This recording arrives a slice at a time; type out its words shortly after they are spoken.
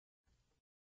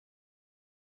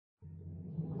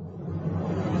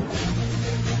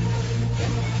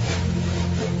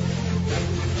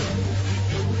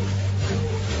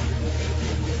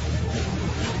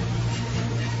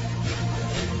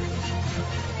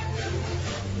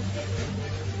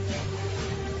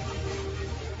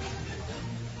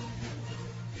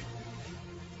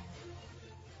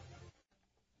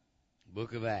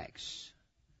book of Acts.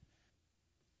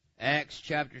 Acts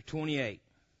chapter 28.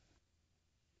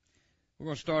 We're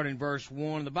going to start in verse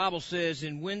 1. The Bible says,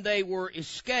 "And when they were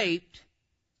escaped,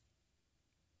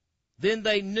 then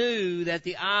they knew that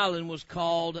the island was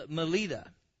called Melita.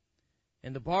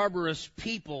 And the barbarous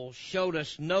people showed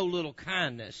us no little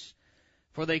kindness,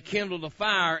 for they kindled a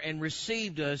fire and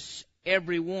received us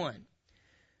every one,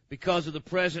 because of the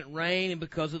present rain and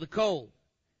because of the cold.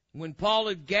 When Paul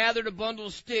had gathered a bundle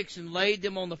of sticks and laid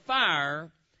them on the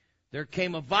fire, there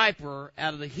came a viper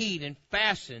out of the heat and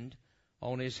fastened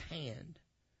on his hand.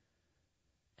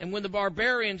 And when the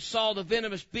barbarians saw the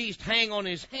venomous beast hang on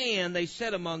his hand, they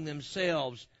said among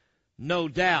themselves, 'No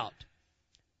doubt,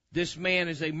 this man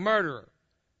is a murderer,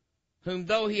 whom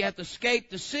though he hath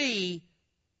escaped the sea,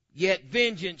 yet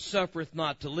vengeance suffereth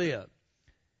not to live.'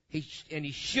 And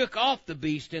he shook off the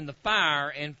beast in the fire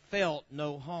and felt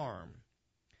no harm.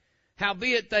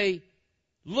 Howbeit they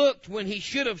looked when he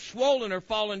should have swollen or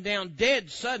fallen down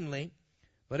dead suddenly.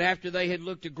 But after they had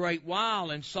looked a great while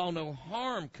and saw no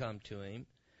harm come to him,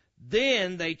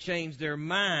 then they changed their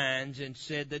minds and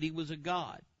said that he was a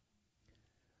god."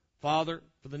 Father,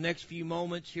 for the next few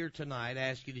moments here tonight, I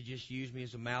ask you to just use me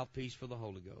as a mouthpiece for the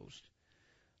Holy Ghost.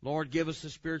 Lord, give us the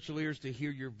spiritual ears to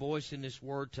hear your voice in this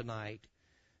word tonight.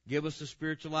 Give us the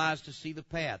spiritual eyes to see the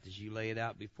path as you lay it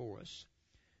out before us.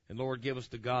 And Lord, give us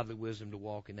the godly wisdom to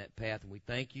walk in that path. And we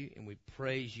thank you and we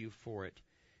praise you for it.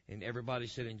 And everybody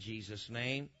said in Jesus'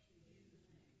 name,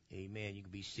 amen. You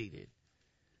can be seated.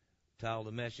 The title of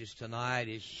the message tonight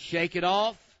is "Shake It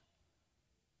Off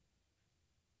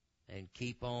and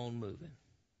Keep on Moving."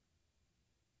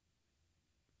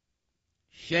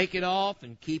 Shake it off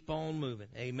and keep on moving.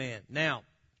 Amen. Now,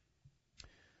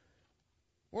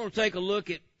 we're going to take a look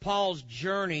at Paul's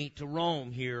journey to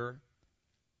Rome here.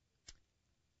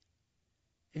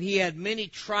 And he had many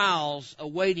trials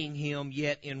awaiting him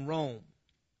yet in Rome.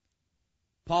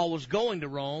 Paul was going to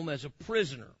Rome as a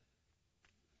prisoner.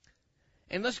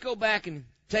 And let's go back and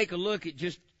take a look at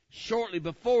just shortly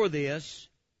before this.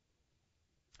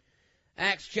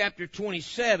 Acts chapter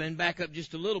 27, back up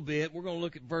just a little bit. We're going to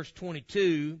look at verse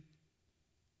 22.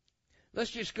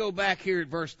 Let's just go back here at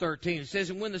verse 13. It says,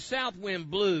 "And when the south wind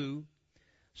blew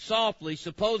softly,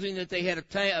 supposing that they had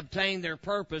obtained their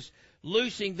purpose,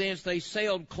 loosing thence they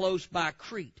sailed close by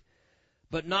Crete.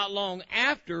 But not long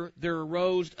after there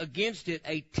arose against it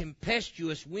a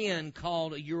tempestuous wind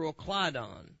called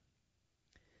Euroclydon.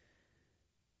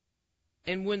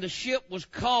 And when the ship was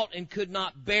caught and could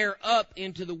not bear up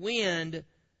into the wind,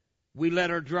 we let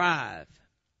her drive.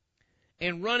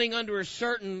 And running under a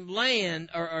certain land,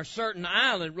 or a certain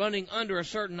island, running under a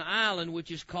certain island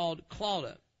which is called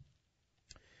Clauda,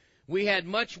 we had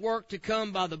much work to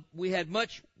come by the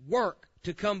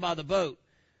boat,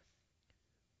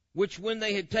 which when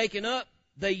they had taken up,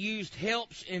 they used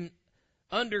helps in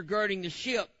undergirding the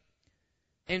ship,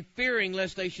 and fearing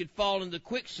lest they should fall into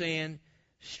quicksand,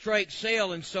 strake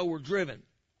sail, and so were driven.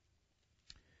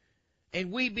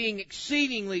 And we being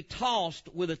exceedingly tossed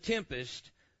with a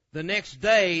tempest, the next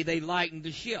day they lightened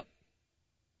the ship.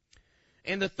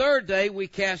 And the third day we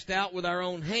cast out with our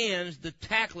own hands the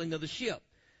tackling of the ship.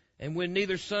 And when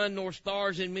neither sun nor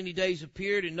stars in many days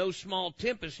appeared, and no small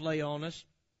tempest lay on us,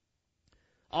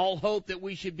 all hope that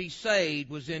we should be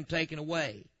saved was then taken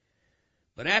away.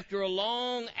 But after a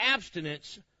long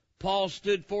abstinence, Paul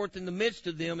stood forth in the midst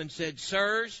of them and said,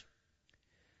 'Sirs,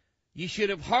 ye should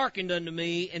have hearkened unto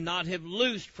me, and not have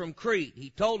loosed from Crete.'"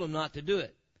 He told them not to do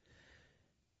it.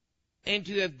 "And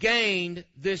to have gained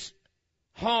this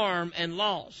harm and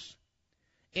loss.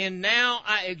 And now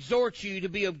I exhort you to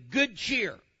be of good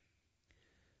cheer,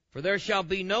 for there shall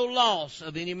be no loss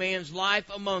of any man's life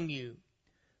among you,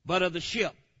 but of the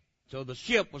ship." So the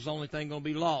ship was the only thing going to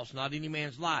be lost, not any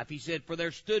man's life. He said, "For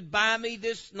there stood by me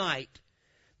this night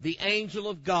the angel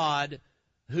of God,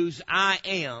 whose I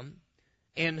am,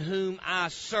 and whom I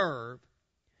serve,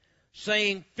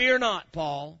 saying, Fear not,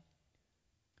 Paul,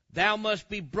 thou must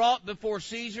be brought before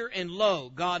Caesar, and lo,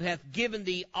 God hath given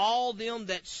thee all them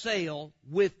that sail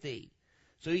with thee."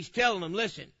 So he's telling them,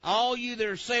 listen, all you that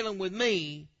are sailing with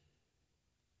me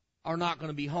are not going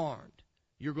to be harmed.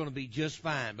 You're going to be just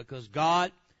fine, because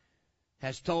God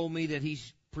has told me that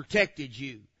he's protected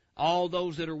you, all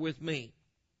those that are with me.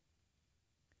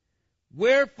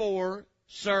 "Wherefore,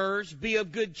 sirs, be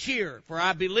of good cheer, for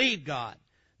I believe God,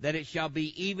 that it shall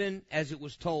be even as it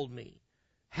was told me.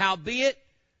 Howbeit,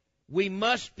 we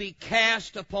must be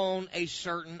cast upon a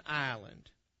certain island."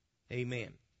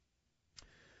 Amen.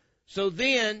 So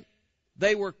then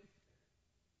they were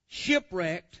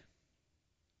shipwrecked,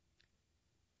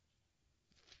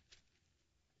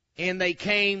 and they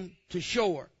came to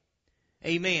shore.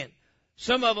 Amen.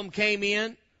 Some of them came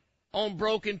in on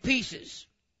broken pieces,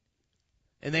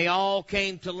 and they all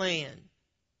came to land.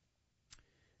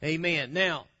 Amen.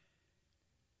 Now,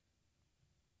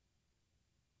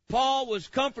 Paul was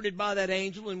comforted by that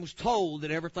angel and was told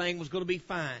that everything was going to be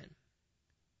fine.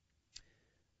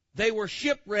 They were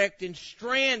shipwrecked and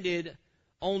stranded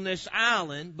on this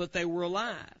island, but they were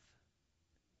alive.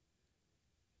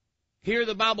 Here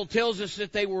the Bible tells us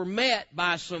that they were met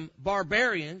by some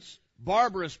barbarians,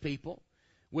 barbarous people,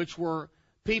 which were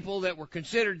people that were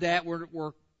considered that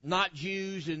were not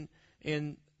Jews,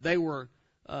 and they were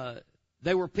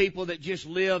people that just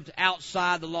lived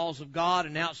outside the laws of God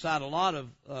and outside a lot of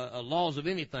laws of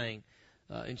anything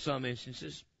in some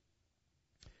instances.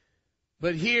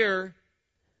 But here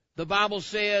the Bible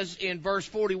says in verse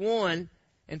 41,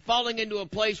 and falling into a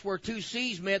place where two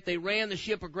seas met, they ran the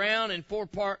ship aground, and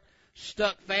forepart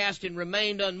stuck fast and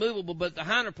remained unmovable, but the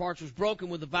hinder parts was broken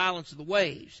with the violence of the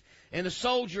waves. And the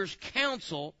soldiers'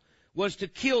 counsel was to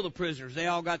kill the prisoners. They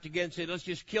all got together and said, let's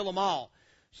just kill them all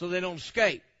so they don't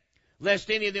escape,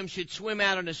 lest any of them should swim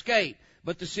out and escape.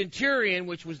 But the centurion,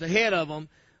 which was the head of them,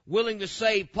 willing to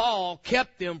save Paul,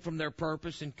 kept them from their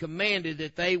purpose and commanded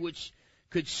that they which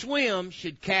could swim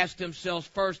should cast themselves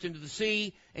first into the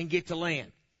sea and get to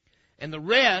land. And the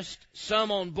rest,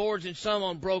 some on boards and some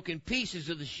on broken pieces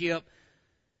of the ship,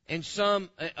 and so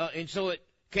it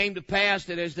came to pass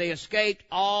that as they escaped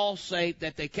all safe,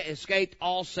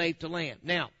 to land.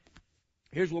 Now,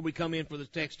 here's where we come in for the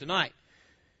text tonight.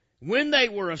 When they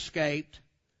were escaped,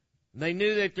 they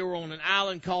knew that they were on an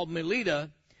island called Melita.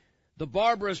 The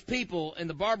barbarous people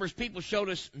showed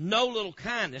us no little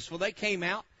kindness. Well, they came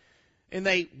out and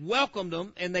they welcomed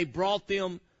them, and they brought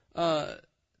them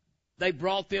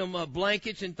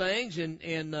blankets and things,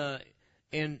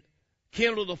 and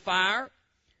kindled a fire,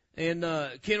 and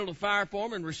kindled a fire for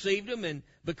them, and received them, and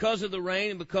because of the rain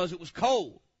and because it was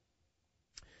cold.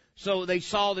 So they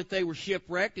saw that they were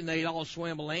shipwrecked, and they all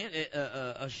swam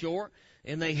ashore,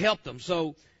 and they helped them.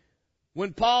 So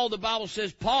when the Bible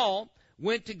says Paul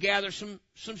went to gather some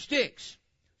sticks,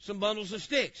 some bundles of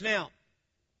sticks. Now,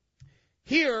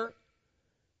 here,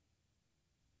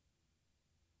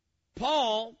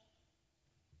 Paul,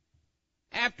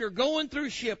 after going through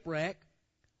shipwreck,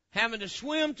 having to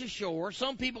swim to shore,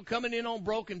 some people coming in on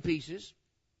broken pieces.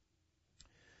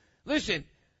 Listen,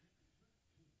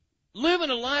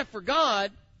 living a life for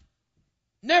God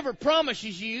never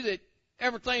promises you that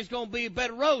everything's going to be a bed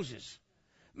of roses.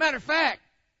 Matter of fact,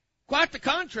 quite the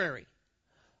contrary.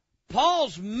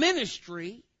 Paul's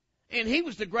ministry, and he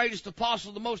was the greatest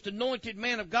apostle, the most anointed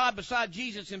man of God beside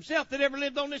Jesus himself that ever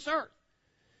lived on this earth.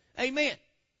 Amen.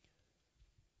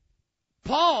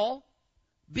 Paul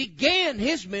began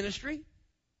his ministry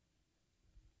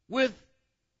with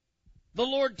the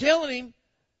Lord telling him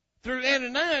through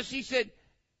Ananias, he said,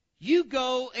 you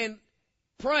go and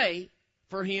pray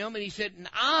for him. And he said, and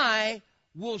I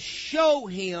will show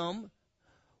him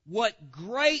what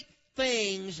great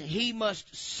things he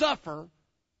must suffer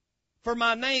for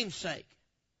my name's sake.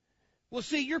 Well,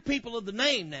 see, you're people of the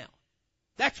name now.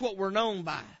 That's what we're known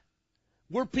by.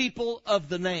 We're people of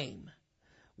the name.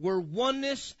 We're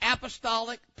oneness,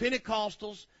 apostolic,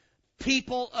 Pentecostals,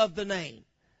 people of the name.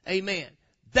 Amen.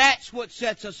 That's what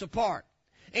sets us apart.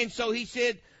 And so he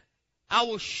said, I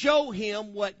will show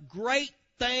him what great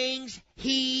things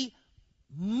he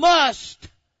must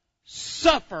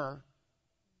suffer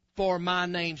for my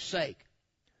name's sake.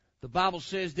 The Bible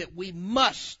says that we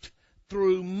must,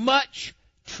 through much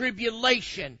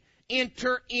tribulation,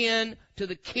 enter into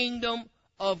the kingdom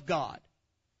of God.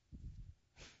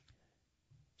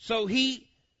 So he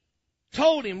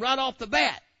told him right off the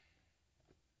bat,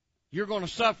 you're going to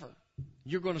suffer.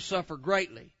 You're going to suffer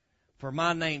greatly for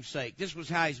my name's sake. This was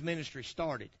how his ministry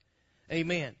started.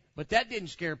 Amen. But that didn't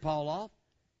scare Paul off.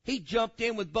 He jumped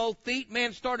in with both feet.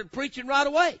 Man started preaching right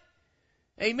away.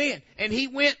 Amen. And he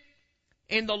went,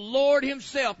 and the Lord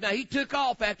himself, now he took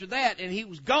off after that, and he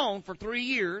was gone for 3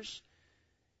 years.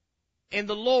 And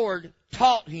the Lord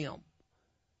taught him.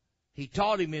 He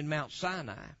taught him in Mount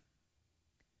Sinai,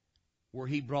 where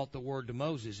he brought the word to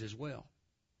Moses as well.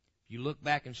 If you look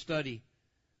back and study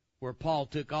where Paul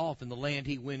took off and the land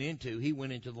he went into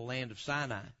the land of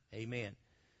Sinai. Amen.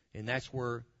 And that's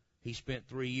where he spent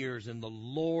 3 years, and the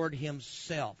Lord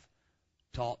himself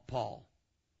taught Paul.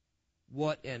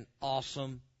 What an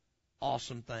awesome,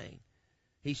 awesome thing.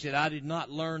 He said, I did not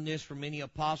learn this from any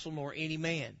apostle nor any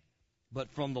man,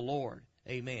 but from the Lord.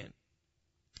 Amen.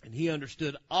 And he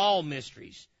understood all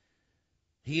mysteries.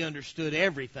 He understood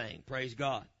everything. Praise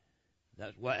God.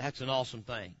 That's an awesome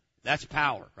thing. That's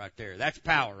power right there. That's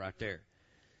power right there.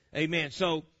 Amen.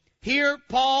 So here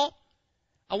Paul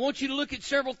I want you to look at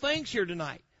several things here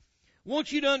tonight. I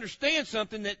want you to understand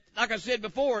something that, like I said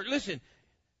before, listen,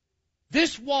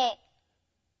 this walk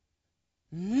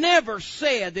never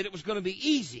said that it was going to be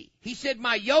easy. He said,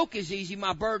 my yoke is easy,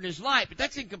 my burden is light, but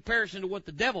that's in comparison to what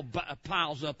the devil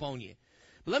piles up on you.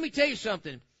 But let me tell you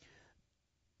something.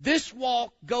 This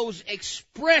walk goes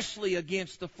expressly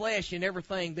against the flesh and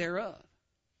everything thereof.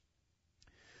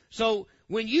 So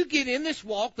when you get in this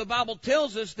walk, the Bible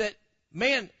tells us that,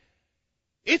 man,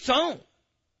 it's on.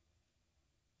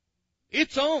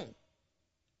 It's on.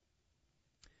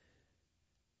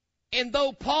 And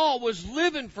though Paul was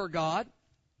living for God,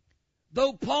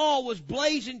 though Paul was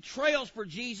blazing trails for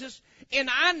Jesus, and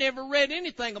I never read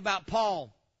anything about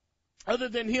Paul other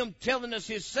than him telling us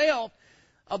himself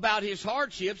about his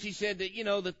hardships. He said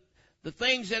that, the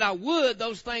things that I would,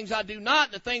 those things I do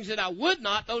not. The things that I would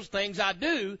not, those things I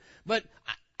do. But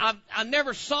I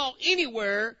never saw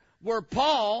anywhere where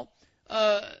Paul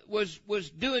was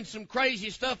doing some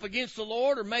crazy stuff against the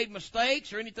Lord or made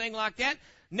mistakes or anything like that.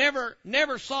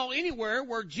 Never saw anywhere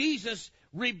where Jesus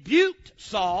rebuked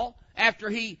Saul after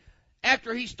he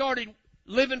started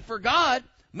living for God.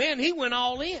 Man, he went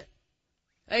all in.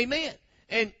 Amen.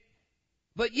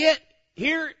 But yet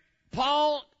here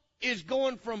Paul is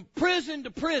going from prison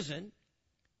to prison,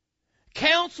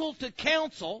 council to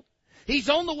council. He's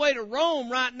on the way to Rome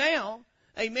right now.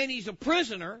 Amen. He's a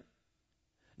prisoner.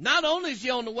 Not only is he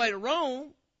on the way to Rome,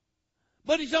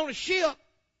 but he's on a ship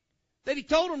that he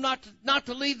told them not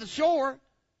to leave the shore,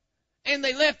 and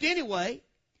they left anyway.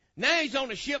 Now he's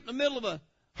on a ship in the middle of a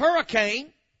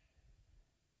hurricane,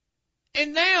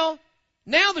 and now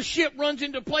the ship runs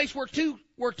into a place where two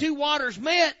waters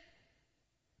met,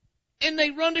 and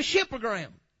they run the ship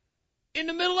aground in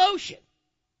the middle ocean.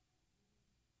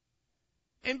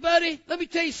 And buddy, let me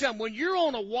tell you something. When you're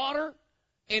on a water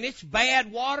and it's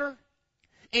bad water,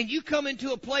 and you come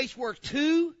into a place where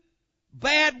two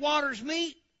bad waters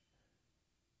meet,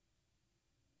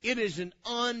 it is an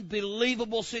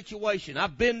unbelievable situation.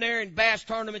 I've been there in bass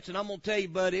tournaments, and I'm going to tell you,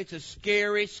 buddy, it's a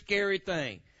scary, scary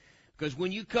thing. Because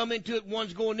when you come into it,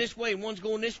 one's going this way and one's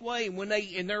going this way,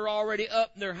 and they're already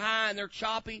up and they're high and they're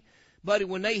choppy, buddy,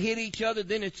 when they hit each other,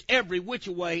 then it's every which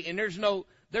way, and there's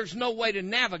no way to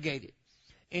navigate it.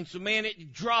 And so, man,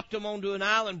 it dropped them onto an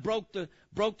island, broke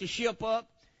the ship up,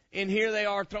 and here they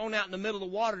are thrown out in the middle of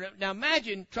the water. Now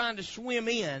imagine trying to swim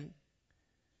in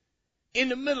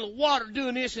the middle of water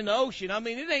doing this in the ocean. I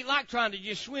mean, it ain't like trying to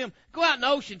just swim. Go out in the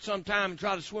ocean sometime and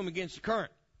try to swim against the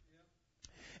current.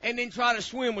 And then try to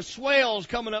swim with swells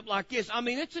coming up like this. I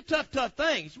mean, it's a tough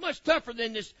thing. It's much tougher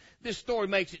than this story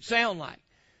makes it sound like.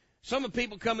 Some of the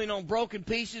people come in on broken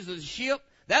pieces of the ship.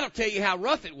 That'll tell you how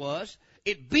rough it was.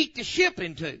 It beat the ship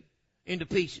into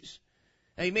pieces.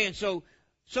 Amen. So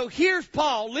here's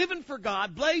Paul living for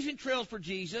God, blazing trails for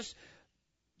Jesus,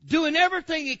 doing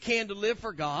everything he can to live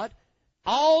for God.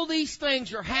 All these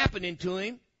things are happening to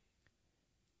him.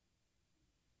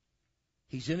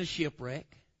 He's in a shipwreck.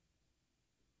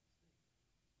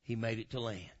 He made it to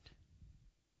land.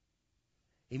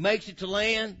 He makes it to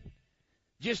land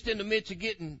just in the midst of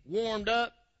getting warmed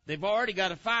up. They've already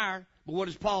got a fire, but what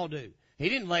does Paul do? He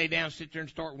didn't lay down, sit there and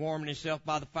start warming himself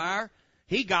by the fire.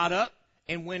 He got up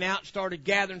and went out and started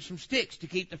gathering some sticks to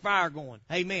keep the fire going.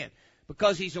 Amen.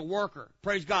 Because he's a worker.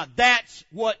 Praise God. That's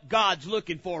what God's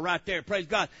looking for right there. Praise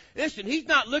God. Listen, he's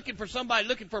not looking for somebody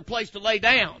looking for a place to lay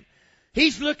down.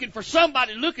 He's looking for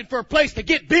somebody looking for a place to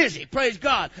get busy. Praise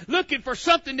God. Looking for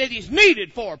something that he's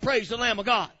needed for. Praise the Lamb of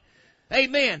God.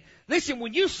 Amen. Listen,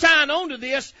 when you sign on to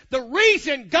this, the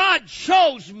reason God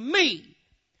chose me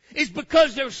is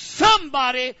because there's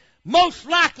somebody most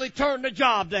likely turned the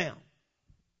job down.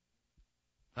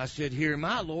 I said, here am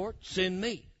I, Lord. Send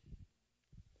me.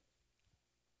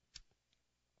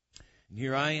 And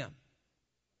here I am.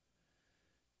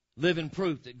 Living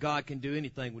proof that God can do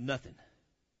anything with nothing.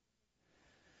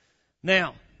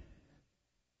 Now,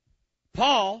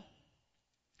 Paul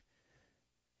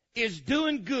is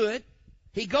doing good.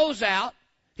 He goes out.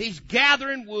 He's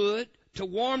gathering wood to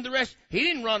warm the rest. He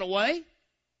didn't run away.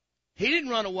 He didn't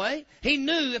run away. He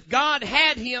knew if God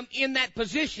had him in that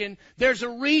position, there's a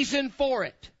reason for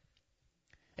it.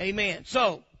 Amen.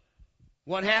 So,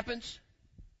 what happens?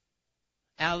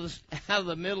 Out of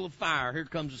the middle of fire, here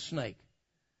comes a snake.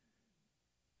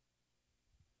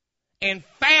 And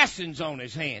fastens on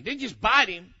his hand. Didn't just bite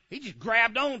him. He just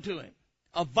grabbed onto him.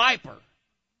 A viper.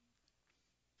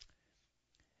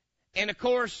 And of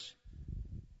course,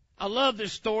 I love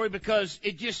this story because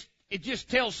it just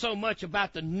tells so much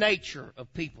about the nature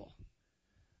of people.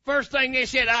 First thing they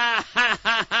said,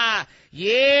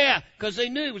 yeah, because they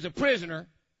knew he was a prisoner.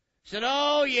 Said,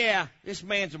 oh yeah, this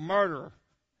man's a murderer.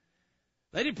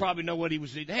 They didn't probably know what he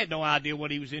was in. They had no idea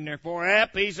what he was in there for.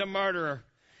 Yep, he's a murderer.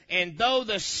 And though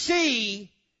the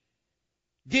sea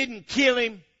didn't kill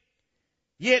him,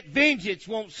 yet vengeance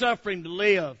won't suffer him to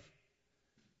live.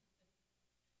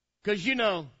 Because, you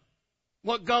know,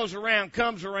 what goes around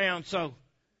comes around, so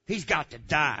he's got to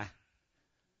die.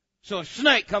 So a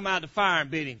snake come out of the fire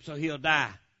and bit him, so he'll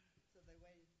die.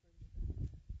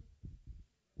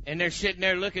 And they're sitting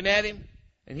there looking at him,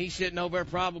 and he's sitting over there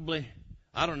probably,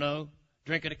 I don't know,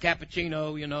 drinking a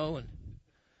cappuccino, you know, and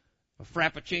a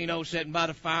frappuccino sitting by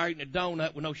the fire eating a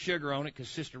donut with no sugar on it because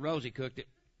Sister Rosie cooked it.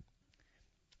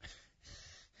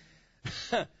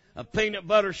 A peanut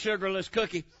butter sugarless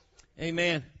cookie.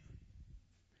 Amen.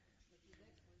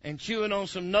 And chewing on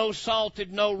some no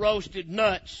salted, no roasted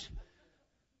nuts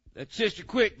that Sister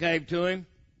Quick gave to him.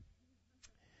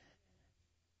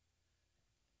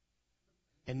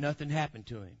 And nothing happened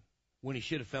to him when he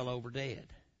should have fell over dead.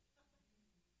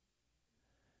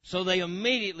 So they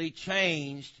immediately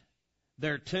changed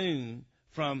their tune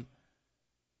from,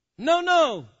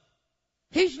 no,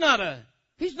 he's not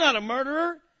a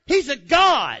murderer. He's a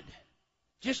God.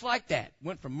 Just like that.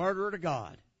 Went from murderer to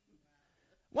God.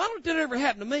 Why don't that ever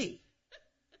happen to me?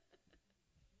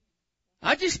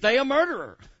 I just stay a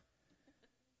murderer.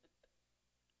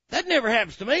 That never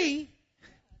happens to me.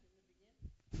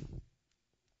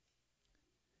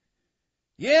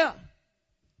 Yeah.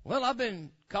 Well, I've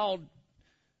been called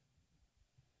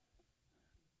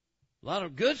a lot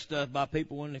of good stuff by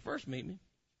people when they first meet me.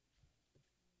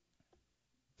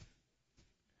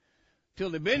 Till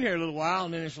they've been here a little while,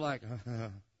 and then it's like,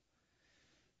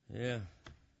 yeah.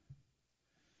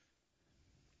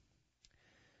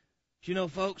 But you know,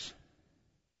 folks,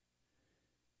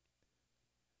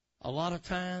 a lot of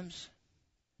times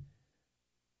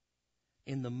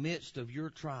in the midst of your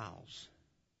trials,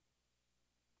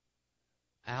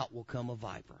 out will come a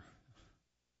viper.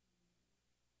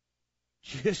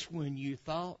 Just when you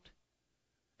thought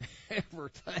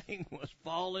everything was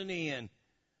falling in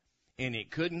and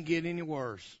it couldn't get any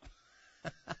worse,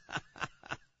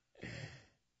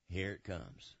 here it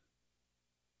comes.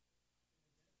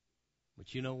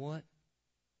 But you know what?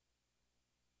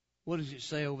 What does it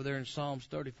say over there in Psalms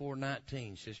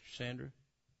 34:19, Sister Sandra?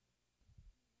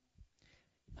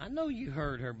 I know you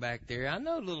heard her back there. I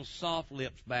know little soft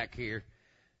lips back here.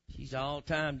 She's all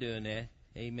the time doing that.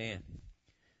 Amen.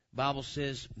 Bible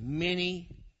says, many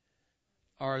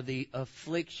are the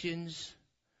afflictions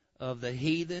of the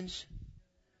heathens,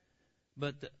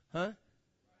 but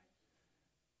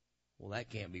Well, that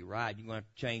can't be right. You're going to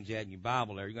have to change that in your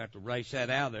Bible there. You're going to have to erase that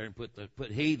out there and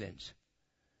put heathens.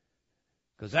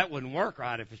 Because that wouldn't work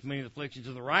right if it's many afflictions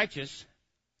of the righteous.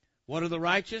 What are the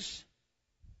righteous?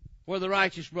 What are the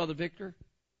righteous, Brother Victor?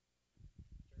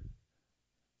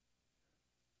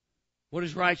 What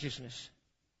is righteousness?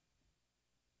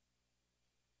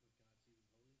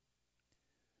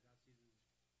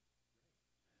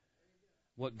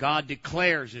 What God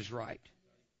declares is right.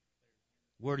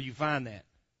 Where do you find that?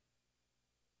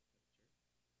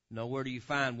 No, where do you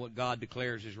find what God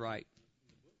declares is right?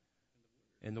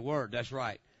 In the Word, that's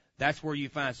right. That's where you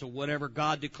find. So whatever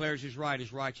God declares is right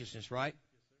is righteousness, right?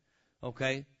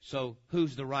 Okay, so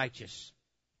who's the righteous?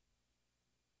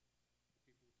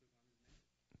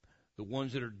 The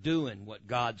ones that are doing what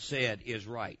God said is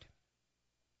right.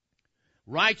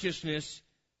 Righteousness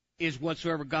is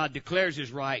whatsoever God declares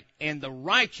is right, and the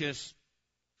righteous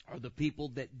are the people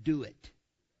that do it.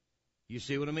 You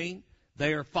see what I mean?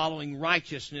 They are following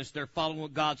righteousness. They're following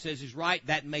what God says is right.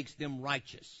 That makes them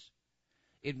righteous.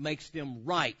 It makes them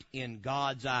right in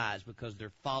God's eyes because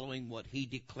they're following what He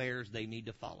declares they need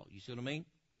to follow. You see what I mean?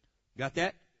 Got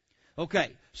that?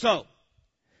 Okay, so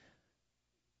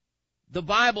the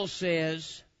Bible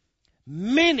says,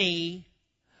 many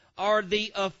are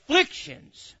the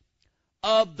afflictions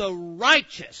of the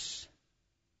righteous.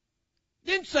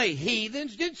 Didn't say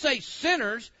heathens, didn't say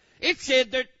sinners. It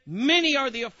said that many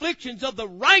are the afflictions of the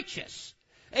righteous.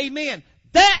 Amen.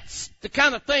 That's the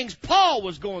kind of things Paul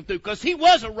was going through because he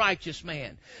was a righteous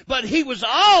man. But he was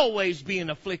always being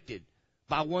afflicted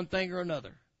by one thing or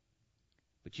another.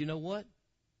 But you know what?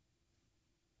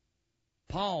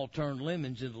 Paul turned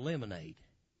lemons into lemonade.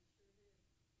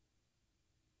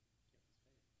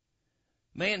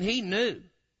 Man, he knew.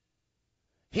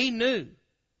 He knew.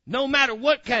 No matter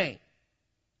what came.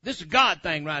 This is a God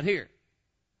thing right here.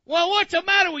 Well, what's the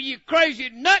matter with you, crazy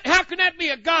nut? How can that be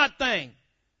a God thing?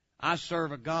 I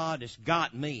serve a God that's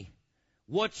got me.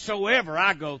 Whatsoever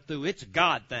I go through, it's a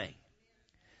God thing.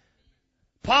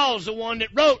 Paul's the one that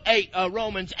wrote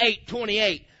Romans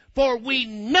 8:28. For we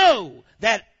know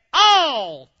that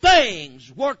all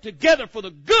things work together for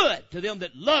the good to them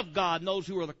that love God and those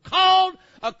who are called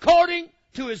according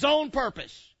to His own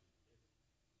purpose.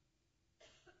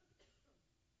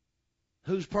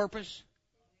 Whose purpose?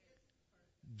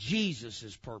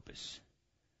 Jesus' purpose.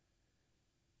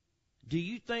 Do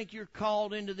you think you're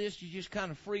called into this? You just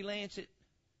kind of freelance it?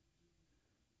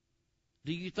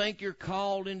 Do you think you're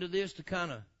called into this to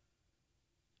kind of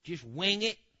just wing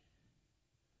it?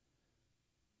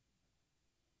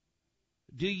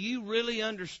 Do you really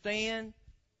understand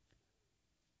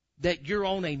that you're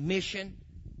on a mission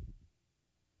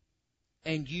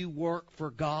and you work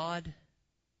for God?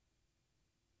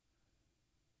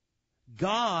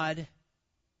 God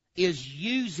is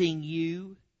using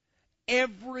you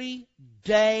every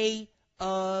day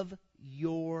of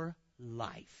your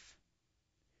life.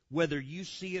 Whether you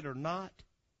see it or not,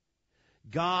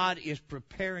 God is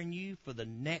preparing you for the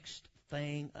next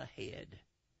thing ahead.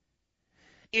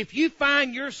 If you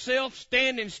find yourself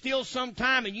standing still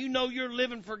sometime and you know you're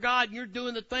living for God and you're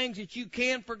doing the things that you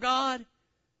can for God,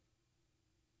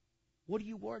 what are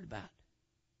you worried about?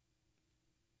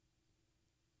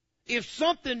 If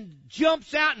something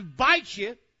jumps out and bites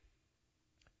you,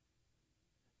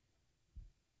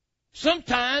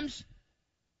 sometimes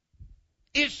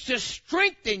it's to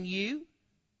strengthen you.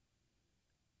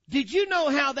 Did you know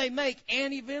how they make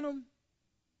antivenom?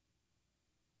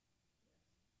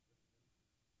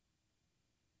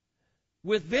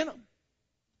 With venom.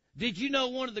 Did you know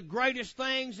one of the greatest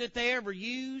things that they ever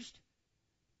used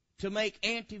to make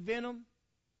antivenom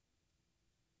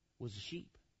was the sheep?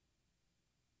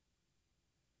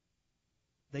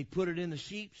 They put it in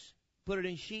sheep,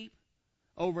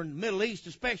 over in the Middle East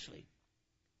especially.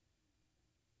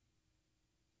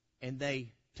 And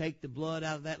they take the blood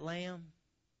out of that lamb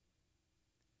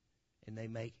and they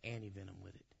make antivenom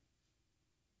with it.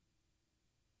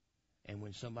 And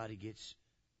when somebody gets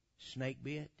snake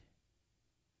bit,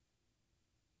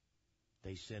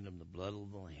 they send them the blood of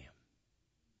the lamb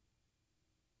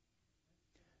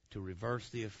to reverse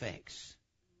the effects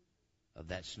of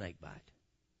that snake bite.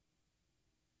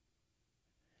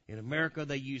 In America,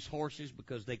 they use horses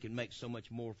because they can make so much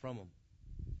more from them.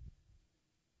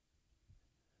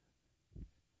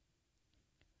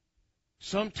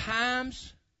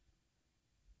 Sometimes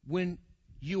when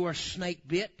you are snake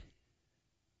bit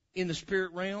in the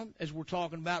spirit realm, as we're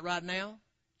talking about right now,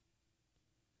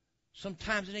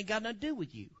 sometimes it ain't got nothing to do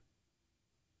with you.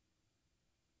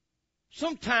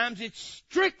 Sometimes it's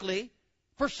strictly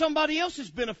for somebody else's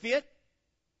benefit,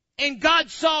 and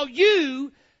God saw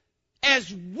you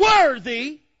as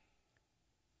worthy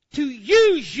to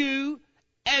use you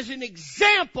as an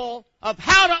example of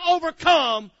how to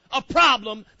overcome a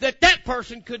problem that that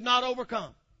person could not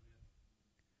overcome.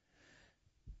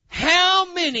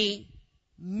 How many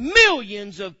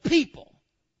millions of people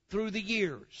through the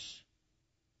years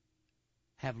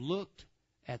have looked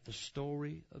at the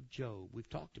story of Job? We've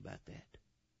talked about that.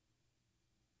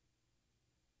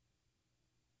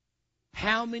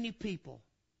 How many people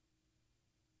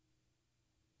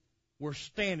were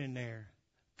standing there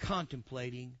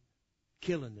contemplating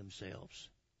killing themselves?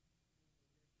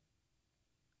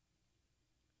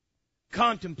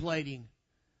 Contemplating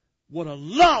what a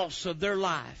loss of their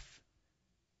life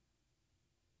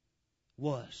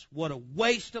was. What a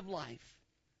waste of life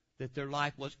that their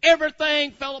life was.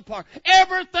 Everything fell apart.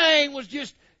 Everything was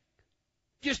just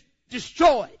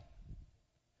destroyed.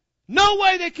 No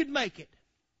way they could make it.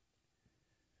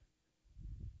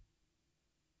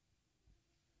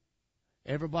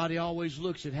 Everybody always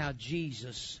looks at how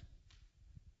Jesus,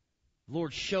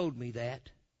 Lord showed me that.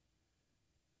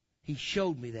 He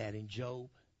showed me that in Job.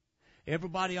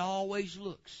 Everybody always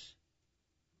looks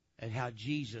at how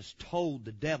Jesus told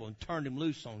the devil and turned him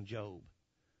loose on Job.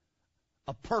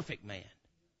 A perfect man.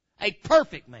 A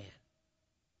perfect man.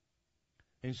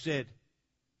 And said,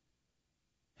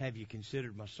 have you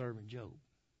considered my servant Job?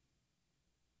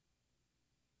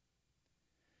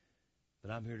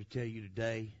 But I'm here to tell you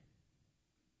today,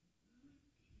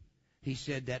 he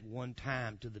said that one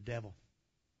time to the devil.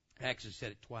 Actually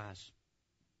said it twice.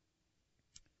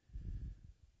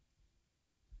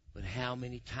 But how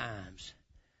many times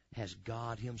has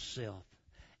God himself,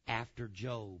 after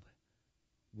Job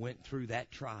went through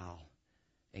that trial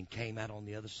and came out on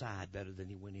the other side better than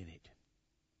he went in it?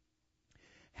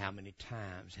 How many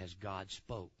times has God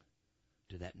spoke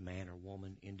to that man or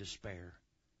woman in despair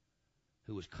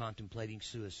who was contemplating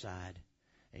suicide,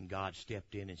 and God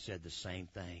stepped in and said the same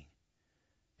thing?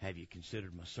 Have you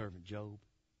considered my servant Job?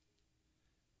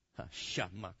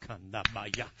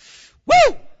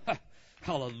 Woo!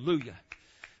 Hallelujah.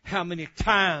 How many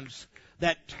times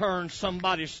that turned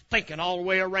somebody's thinking all the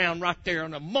way around right there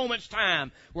in a moment's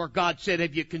time, where God said,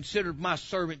 have you considered my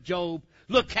servant Job?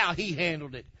 Look how he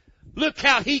handled it. Look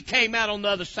how he came out on the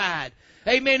other side.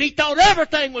 Amen. He thought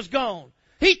everything was gone.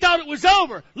 He thought it was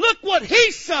over. Look what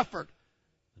he suffered.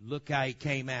 Look how he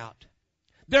came out.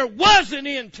 There was an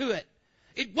end to it.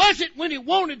 It wasn't when he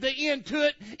wanted the end to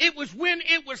it. It was when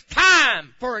it was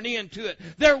time for an end to it.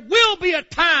 There will be a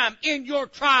time in your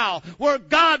trial where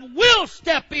God will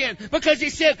step in, because he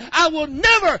said, I will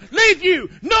never leave you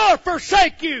nor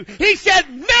forsake you. He said,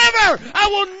 never. I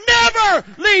will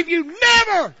never leave you.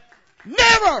 Never.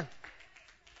 Never.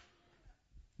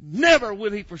 Never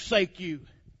will he forsake you.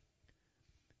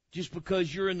 Just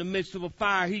because you're in the midst of a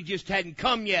fire, he just hadn't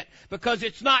come yet, because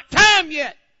it's not time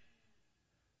yet.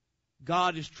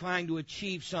 God is trying to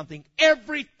achieve something.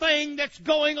 Everything that's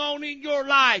going on in your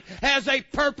life has a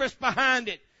purpose behind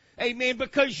it. Amen.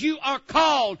 Because you are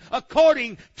called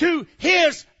according to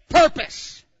his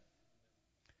purpose.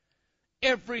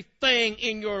 Everything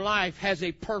in your life has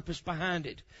a purpose behind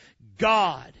it.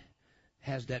 God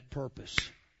has that purpose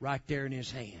right there in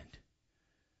his hand.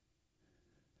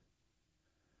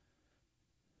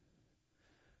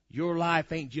 Your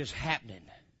life ain't just happening.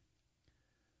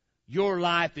 Your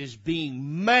life is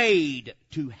being made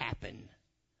to happen.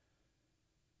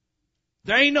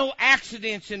 There ain't no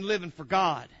accidents in living for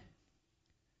God.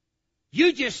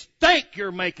 You just think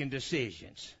you're making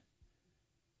decisions.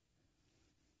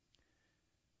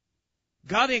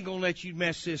 God ain't going to let you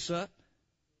mess this up.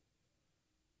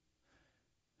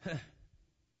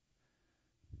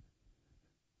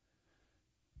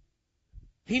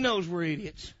 He knows we're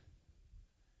idiots.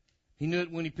 He knew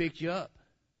it when he picked you up.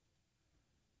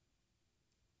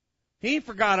 He ain't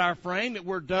forgot our frame, that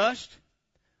we're dust.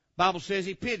 Bible says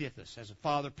he pitieth us as a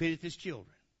father pitieth his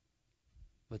children.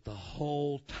 But the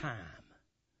whole time,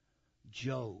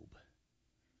 Job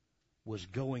was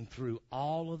going through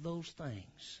all of those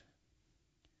things.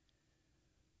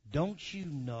 Don't you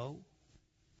know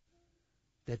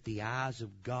that the eyes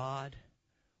of God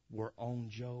were on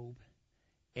Job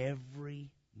every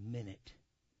minute?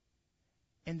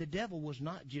 And the devil was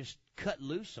not just cut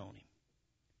loose on him.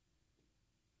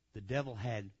 The devil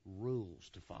had rules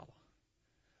to follow.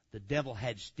 The devil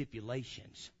had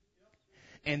stipulations.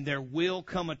 And there will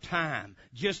come a time,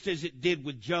 just as it did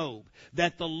with Job,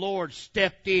 that the Lord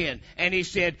stepped in and he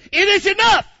said, it is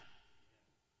enough.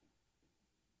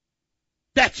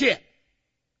 That's it.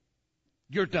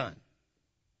 You're done.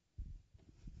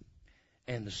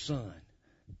 And the sun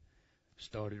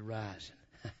started rising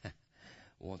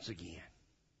once again.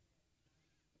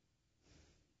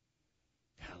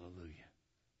 Hallelujah.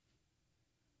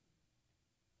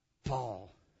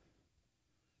 Paul.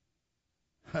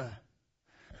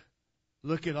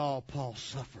 Look at all Paul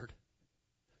suffered.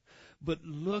 But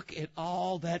look at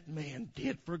all that man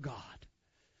did for God.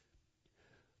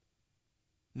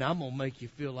 Now I'm going to make you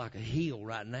feel like a heel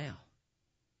right now.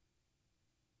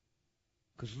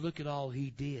 Because look at all he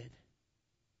did.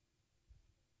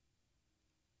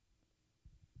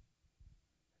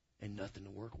 And nothing to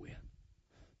work with.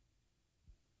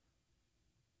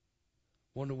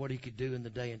 Wonder what he could do in the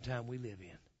day and time we live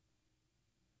in.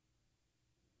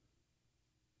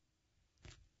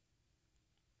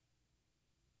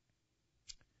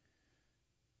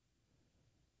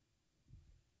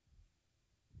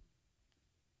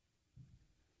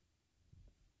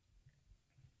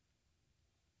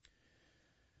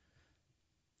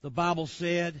 The Bible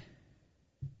said,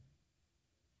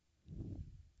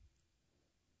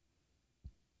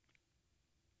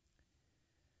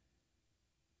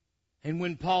 and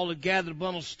when Paul had gathered a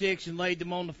bundle of sticks and laid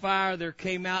them on the fire, there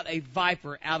came out a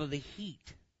viper out of the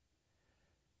heat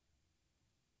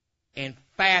and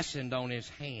fastened on his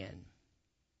hand.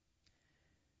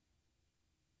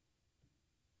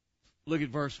 Look at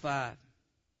verse 5.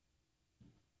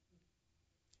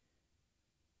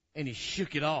 And he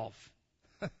shook it off.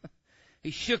 He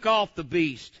shook off the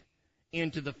beast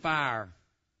into the fire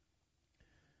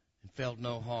and felt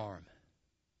no harm.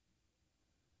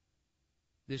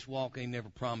 This walk ain't never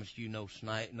promised you no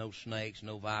snakes,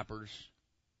 no vipers.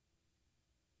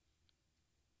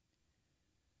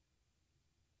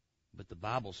 But the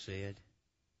Bible said,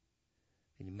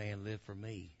 any man live for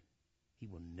me, he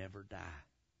will never die.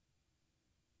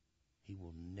 He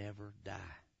will never die.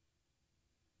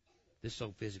 This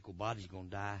old physical body's going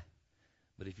to die.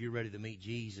 But if you're ready to meet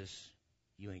Jesus,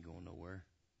 you ain't going nowhere.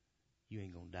 You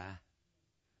ain't going to die.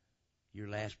 Your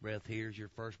last breath here is your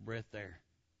first breath there.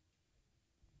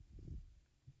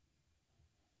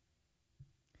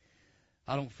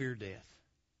 I don't fear death.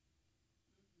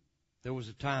 There was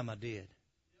a time I did.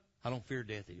 I don't fear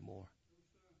death anymore.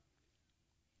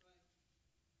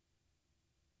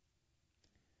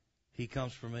 He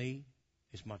comes for me.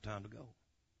 It's my time to go.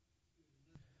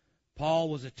 Paul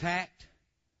was attacked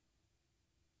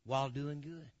while doing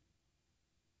good.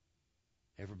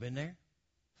 Ever been there?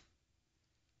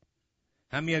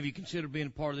 How many of you consider being a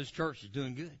part of this church is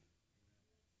doing good?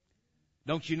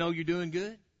 Don't you know you're doing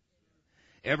good?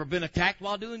 Ever been attacked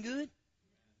while doing good?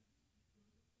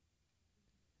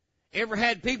 Ever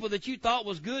had people that you thought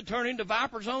was good turn into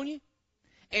vipers on you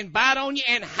and bite on you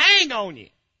and hang on you?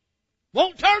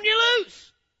 Won't turn you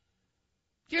loose.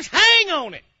 Just hang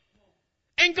on it.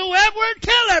 And go everywhere and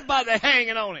tell everybody they're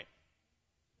hanging on it.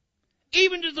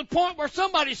 Even to the point where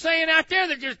somebody's saying out there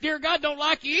that just, dear God, don't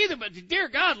like you either, but dear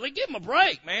God, give them a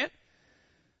break, man.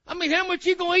 I mean, how much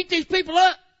you going to eat these people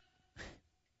up?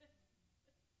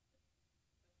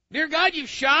 Dear God, you've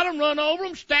shot them, run over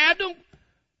them, stabbed them,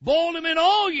 boiled them in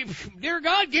oil. Dear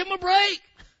God, give them a break.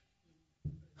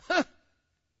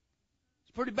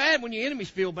 It's pretty bad when your enemies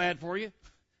feel bad for you.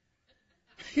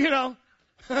 You know.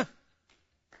 There's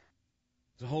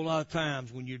a whole lot of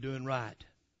times when you're doing right,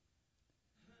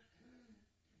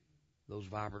 those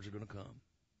vipers are going to come.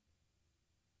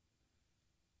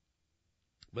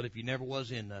 But if you never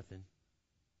was in nothing,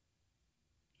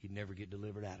 you'd never get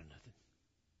delivered out of nothing.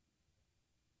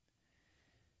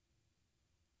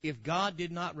 If God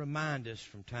did not remind us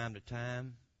from time to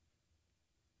time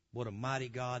what a mighty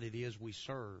God it is we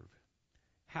serve,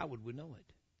 how would we know it?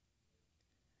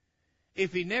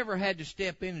 If He never had to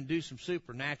step in and do some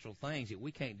supernatural things that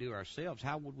we can't do ourselves,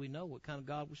 how would we know what kind of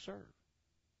God we serve?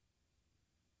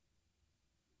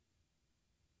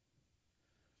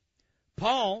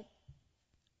 Paul,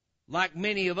 like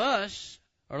many of us,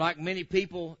 or like many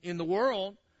people in the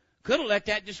world, could have let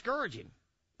that discourage him.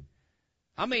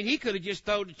 I mean, he could have just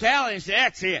thrown the towel and said,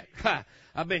 that's it.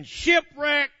 I've been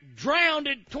shipwrecked, drowned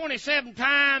 27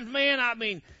 times, man. I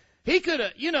mean, he could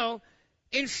have,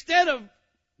 instead of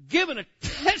giving a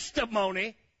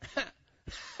testimony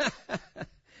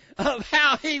of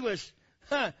how he was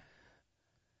 5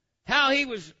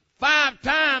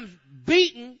 times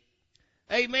beaten,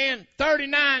 amen,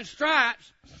 39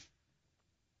 stripes,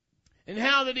 and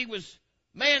how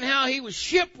he was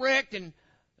shipwrecked and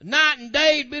night and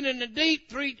day had been in the deep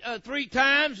three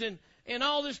times and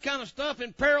all this kind of stuff,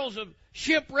 and perils of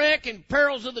shipwreck and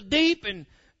perils of the deep and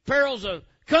perils of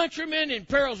countrymen and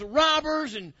perils of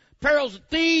robbers and perils of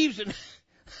thieves and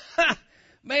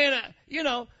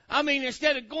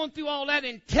instead of going through all that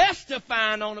and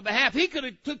testifying on the behalf, he could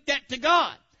have took that to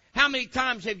God. How many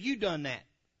times have you done that?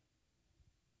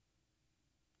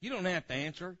 You don't have to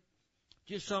answer.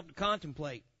 Just something to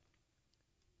contemplate.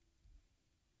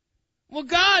 Well,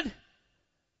 God,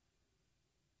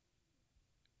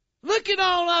 look at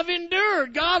all I've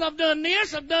endured. God, I've done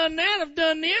this, I've done that, I've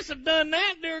done this, I've done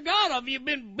that. Dear God, you've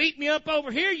been beat me up over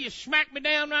here. You smacked me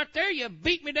down right there. You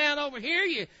beat me down over here.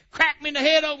 You cracked me in the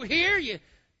head over here. You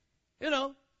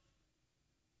know.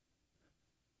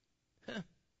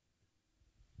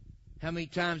 How many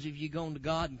times have you gone to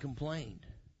God and complained?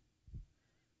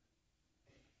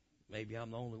 Maybe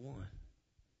I'm the only one.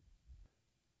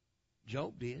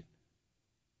 Job did.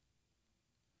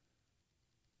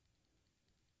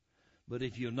 But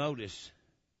if you'll notice,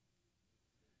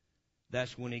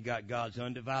 that's when he got God's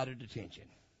undivided attention.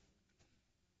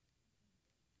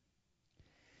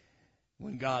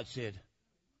 When God said,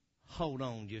 hold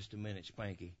on just a minute,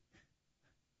 Spanky.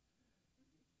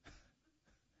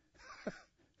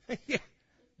 Yeah,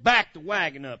 back the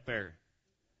wagon up there.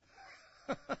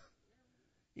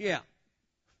 Yeah.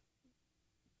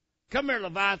 Come here,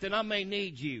 Leviathan, I may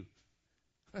need you.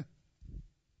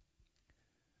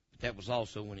 That was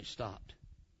also when it stopped.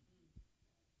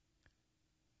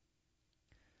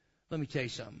 Let me tell you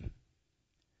something.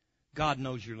 God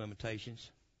knows your limitations.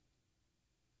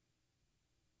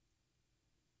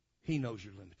 He knows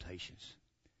your limitations.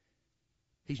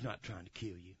 He's not trying to kill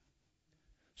you.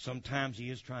 Sometimes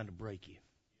He is trying to break you.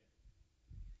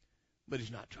 But He's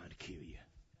not trying to kill you.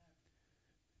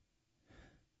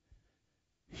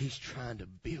 He's trying to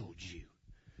build you.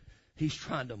 He's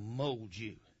trying to mold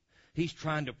you. He's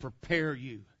trying to prepare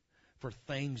you for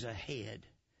things ahead.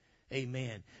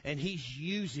 Amen. And He's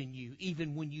using you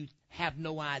even when you have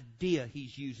no idea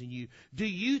He's using you. Do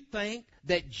you think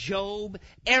that Job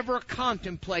ever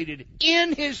contemplated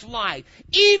in his life,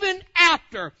 even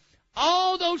after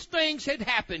all those things had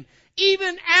happened,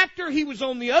 even after he was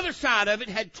on the other side of it,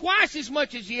 had twice as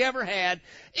much as he ever had,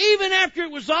 even after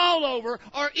it was all over,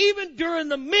 or even during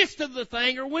the midst of the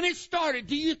thing, or when it started,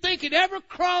 do you think it ever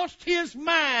crossed his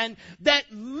mind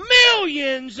that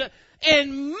millions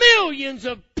and millions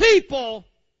of people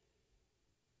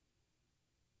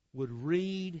would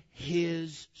read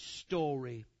his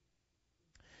story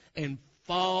and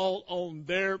fall on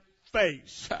their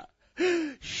face.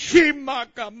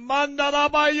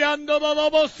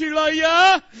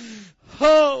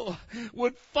 Oh,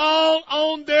 would fall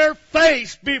on their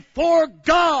face before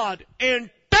God and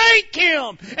thank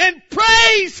Him and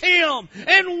praise Him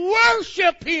and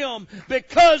worship Him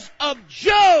because of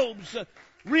Job's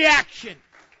reaction.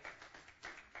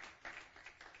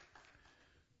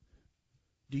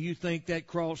 Do you think that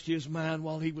crossed his mind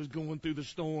while he was going through the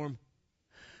storm?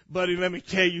 Buddy, let me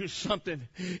tell you something.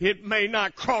 It may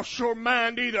not cross your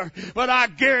mind either, but I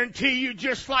guarantee you,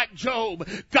 just like Job,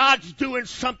 God's doing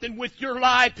something with your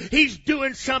life. He's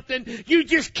doing something. You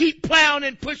just keep plowing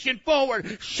and pushing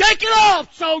forward. Shake it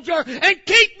off, soldier, and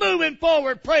keep moving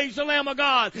forward. Praise the Lamb of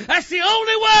God. That's the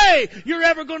only way you're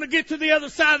ever going to get to the other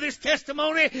side of this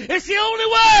testimony. It's the only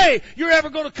way you're ever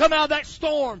going to come out of that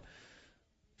storm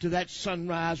to that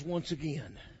sunrise once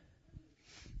again.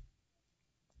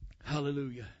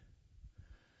 Hallelujah.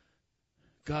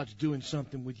 God's doing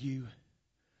something with you.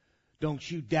 Don't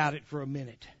you doubt it for a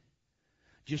minute.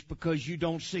 Just because you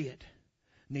don't see it,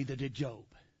 neither did Job.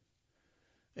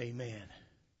 Amen.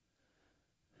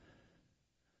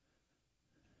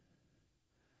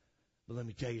 But let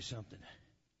me tell you something.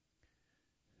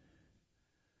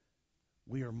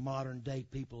 We are modern day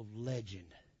people of legend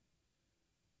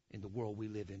in the world we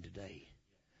live in today,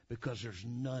 because there's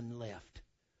none left.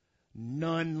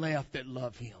 None left that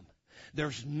love Him.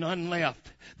 There's none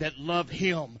left that love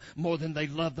Him more than they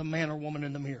love the man or woman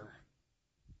in the mirror.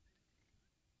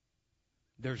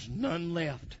 There's none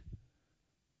left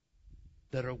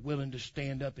that are willing to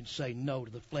stand up and say no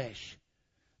to the flesh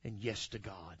and yes to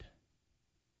God.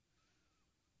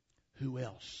 Who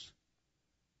else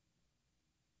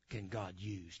can God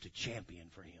use to champion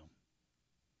for Him?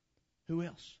 Who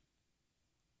else?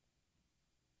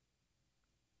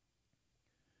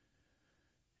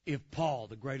 If Paul,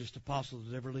 the greatest apostle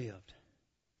that ever lived,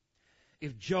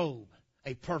 if Job,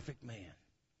 a perfect man,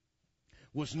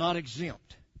 was not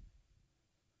exempt,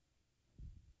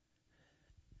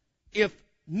 if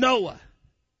Noah,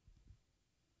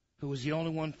 who was the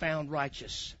only one found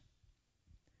righteous,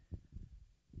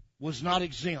 was not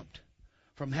exempt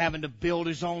from having to build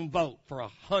his own boat for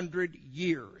 100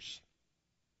 years,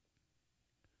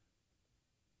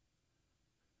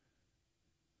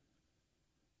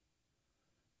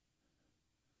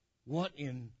 what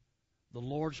in the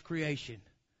Lord's creation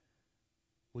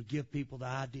would give people the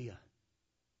idea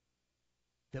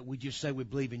that we just say we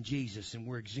believe in Jesus and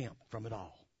we're exempt from it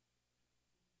all?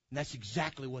 And that's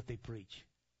exactly what they preach.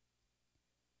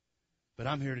 But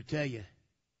I'm here to tell you,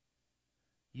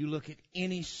 you look at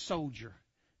any soldier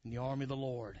in the army of the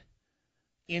Lord,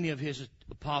 any of His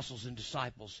apostles and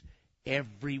disciples,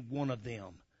 every one of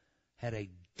them had a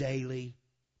daily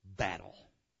battle.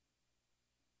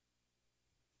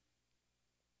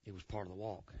 It was part of the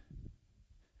walk.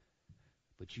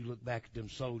 But you look back at them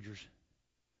soldiers,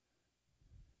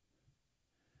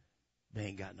 they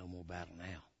ain't got no more battle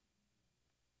now.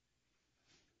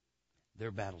 Their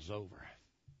battle's over.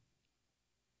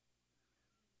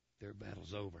 Their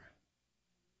battle's over.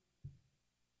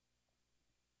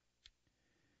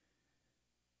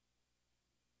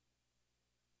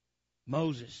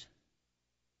 Moses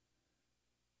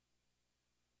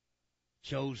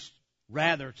chose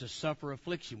rather to suffer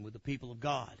affliction with the people of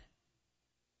God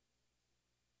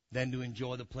than to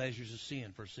enjoy the pleasures of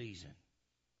sin for a season.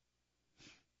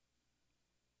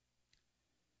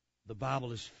 The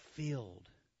Bible is filled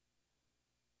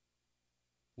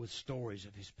with stories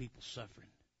of His people suffering.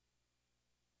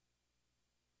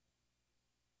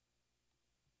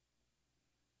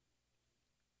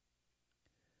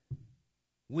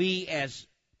 We, as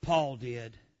Paul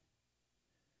did,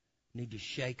 need to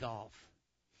shake off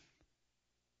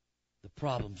the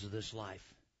problems of this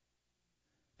life,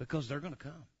 because they're going to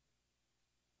come.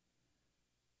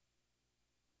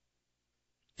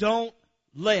 Don't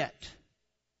let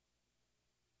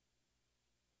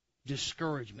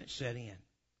discouragement set in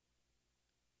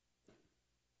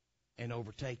and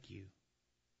overtake you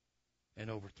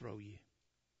and overthrow you.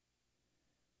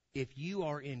 If you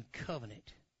are in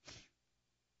covenant,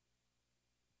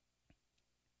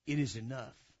 it is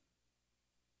enough.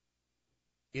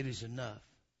 It is enough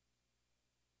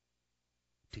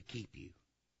to keep you.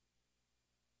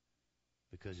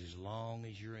 Because as long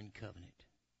as you're in covenant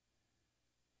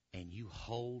and you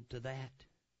hold to that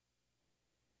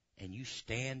and you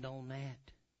stand on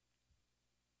that,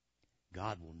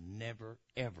 God will never,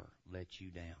 ever let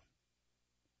you down.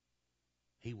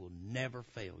 He will never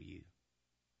fail you.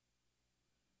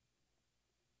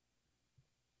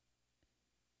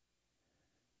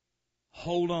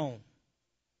 Hold on.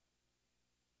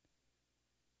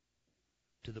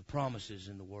 to the promises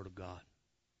in the Word of God.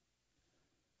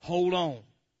 Hold on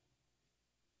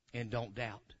and don't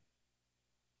doubt.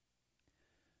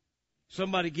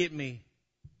 Somebody get me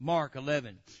Mark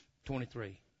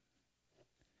 11:23.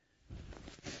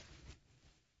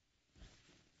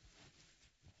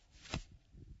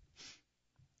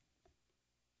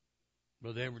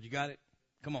 Brother Edward, you got it?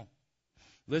 Come on.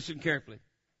 Listen carefully.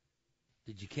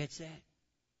 Did you catch that?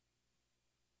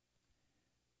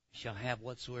 Shall have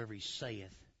whatsoever he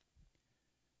saith.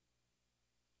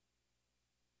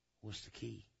 What's the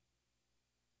key?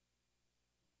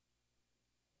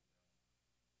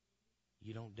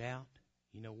 You don't doubt.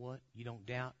 You know what? You don't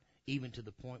doubt even to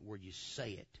the point where you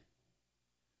say it.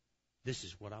 This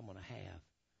is what I'm going to have.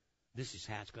 This is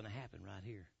how it's going to happen right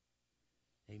here.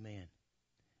 Amen.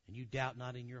 And you doubt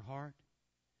not in your heart.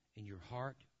 In your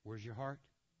heart. Where's your heart?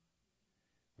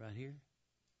 Right here.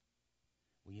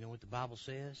 Well, you know what the Bible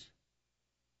says?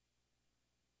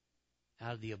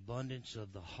 Out of the abundance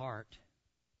of the heart,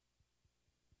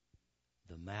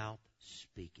 the mouth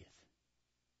speaketh.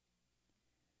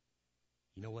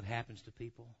 You know what happens to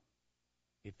people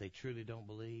if they truly don't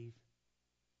believe?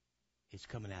 It's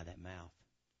coming out of that mouth.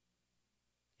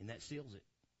 And that seals it.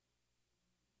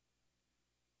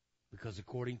 Because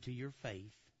according to your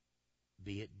faith,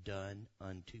 be it done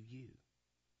unto you.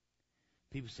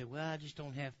 People say, well, I just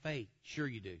don't have faith. Sure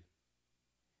you do.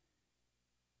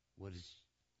 What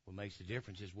makes the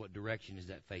difference is what direction is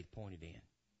that faith pointed in.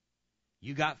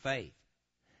 You got faith.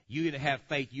 You either have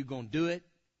faith you're going to do it,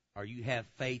 or you have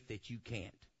faith that you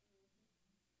can't.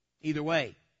 Either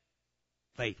way,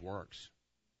 faith works.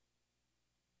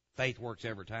 Faith works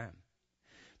every time.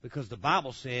 Because the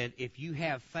Bible said, if you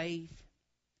have faith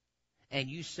and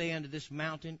you say unto this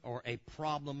mountain or a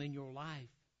problem in your life,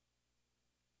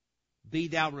 be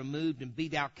thou removed and be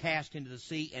thou cast into the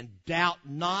sea, and doubt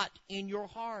not in your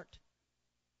heart,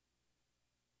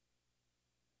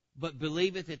 but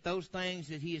believeth that those things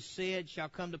that he has said shall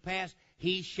come to pass,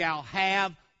 he shall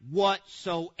have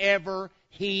whatsoever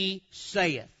he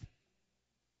saith.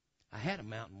 I had a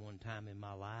mountain one time in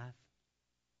my life.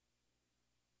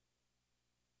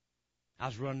 I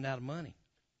was running out of money.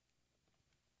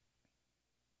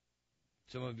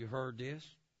 Some of you heard this.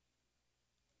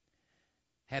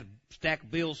 Had a stack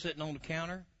of bills sitting on the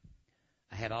counter.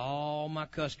 I had all my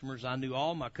customers. I knew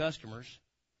all my customers.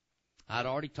 I'd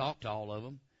already talked to all of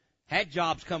them. Had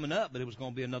jobs coming up, but it was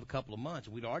going to be another couple of months.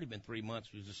 We'd already been 3 months.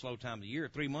 It was a slow time of the year.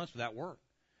 3 months without work.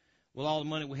 Well, all the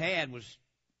money we had was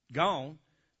gone,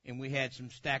 and we had some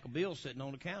stack of bills sitting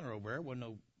on the counter over there. It wasn't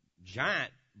no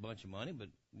giant bunch of money, but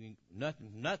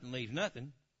nothing leaves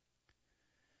nothing.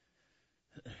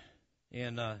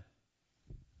 And I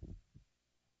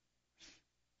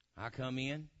come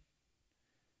in.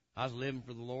 I was living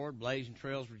for the Lord, blazing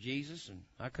trails for Jesus, and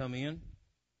I come in.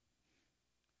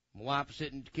 My wife was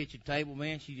sitting at the kitchen table,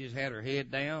 man. She just had her head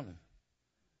down and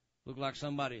looked like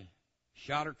somebody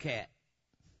shot her cat.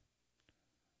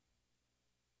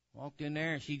 Walked in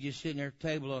there, and she just sitting there at the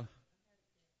table,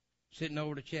 sitting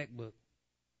over the checkbook.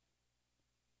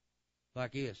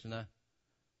 Like this. And I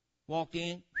walked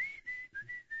in.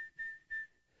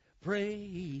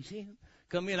 Praise him.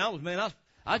 Come in. I was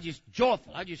just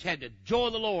joyful. I just had the joy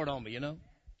of the Lord on me, you know.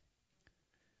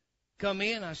 Come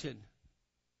in. I said,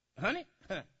 honey,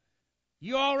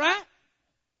 you all right?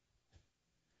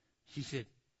 She said,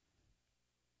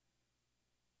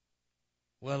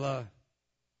 well,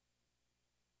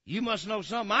 you must know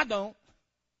something I don't.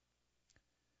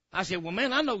 I said, well,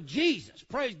 man, I know Jesus.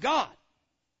 Praise God.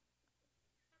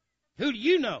 Who do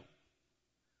you know?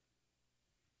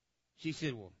 She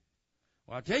said, well,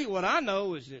 I'll tell you what I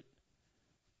know is that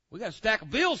we got a stack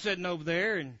of bills sitting over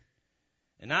there,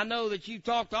 and I know that you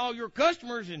talked to all your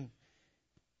customers, and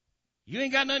you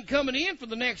ain't got nothing coming in for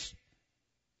the next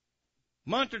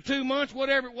month or 2 months,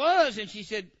 whatever it was. And she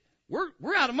said,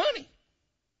 we're out of money.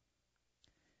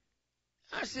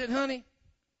 I said, honey,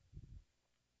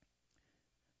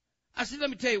 let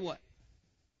me tell you what.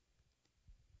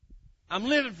 I'm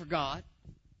living for God.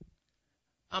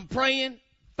 I'm praying,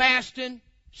 fasting,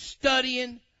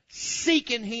 studying,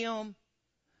 seeking Him.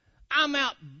 I'm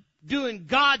out doing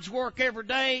God's work every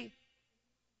day.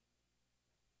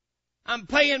 I'm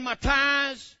paying my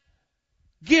tithes,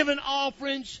 giving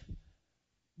offerings,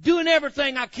 doing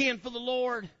everything I can for the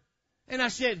Lord. And I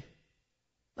said,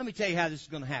 let me tell you how this is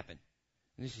going to happen.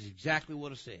 And this is exactly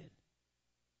what I said.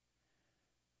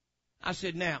 I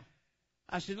said,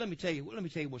 let me tell you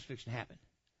what's fixing to happen.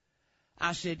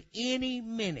 I said, any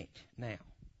minute now,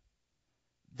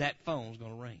 that phone's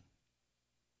going to ring.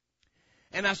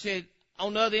 And I said,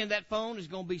 on the other end of that phone is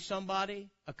going to be somebody,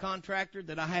 a contractor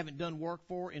that I haven't done work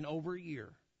for in over a year.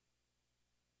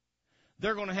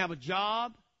 They're going to have a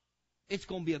job. It's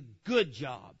going to be a good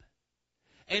job.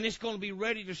 And it's going to be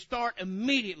ready to start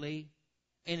immediately.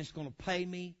 And it's going to pay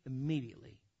me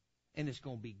immediately. And it's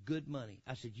going to be good money.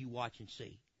 I said, you watch and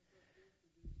see.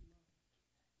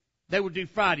 They would do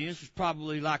Friday. This was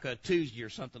probably like a Tuesday or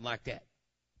something like that.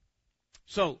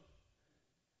 So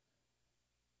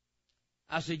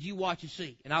I said, you watch and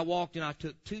see. And I walked and I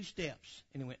took 2 steps.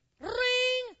 And it went,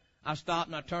 ring. I stopped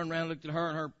and I turned around and looked at her,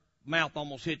 and her mouth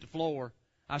almost hit the floor.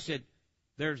 I said,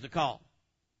 there's the call.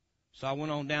 So I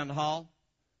went on down the hall.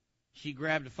 She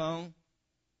grabbed the phone.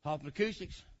 Hoffman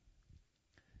Acoustics.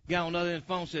 Guy on the other end of the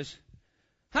phone says,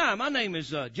 hi, my name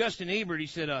is Justin Ebert. He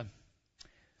said,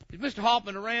 is Mr.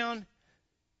 Hoffman around?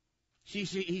 He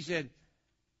said,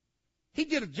 he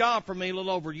did a job for me a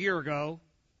little over a year ago.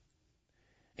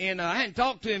 And I hadn't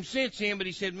talked to him since then, but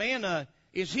he said, man,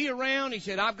 is he around? He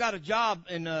said, I've got a job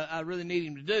and I really need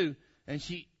him to do. And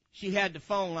she had the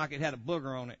phone like it had a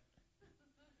booger on it.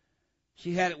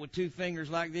 She had it with 2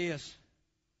 fingers like this.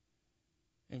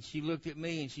 And she looked at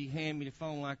me and she handed me the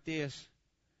phone like this.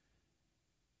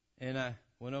 And I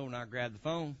went over and I grabbed the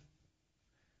phone.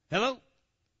 Hello?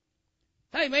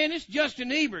 Hey, man, this is Justin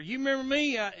Ebert. You remember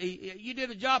me? You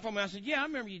did a job for me. I said, yeah, I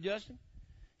remember you, Justin.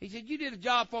 He said, you did a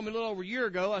job for me a little over a year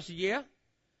ago. I said, yeah.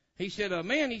 He said,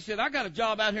 man, I got a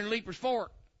job out here in Leapers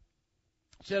Fork.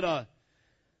 I said,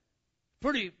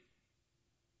 pretty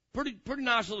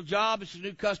nice little job. It's a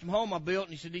new custom home I built.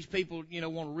 And he said, these people,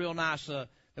 want a real nice,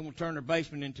 they want to turn their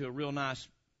basement into a real nice,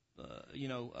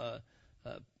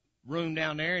 room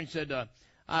down there. And said,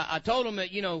 I told them that,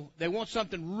 they want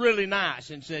something really nice.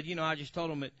 And said, I just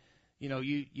told them that,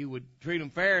 you would treat them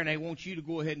fair and they want you to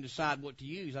go ahead and decide what to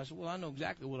use. I said, well, I know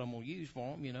exactly what I'm going to use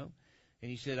for them,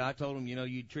 And he said, I told them,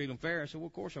 you'd treat them fair. I said, well,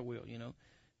 of course I will,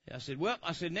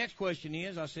 I said, next question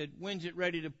is, I said, when's it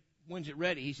ready?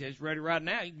 He said, it's ready right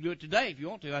now. You can do it today if you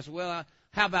want to. I said, well,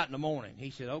 how about in the morning? He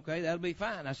said, okay, that'll be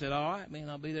fine. I said, all right, man,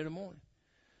 I'll be there in the morning.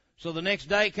 So the next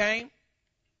day came,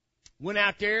 went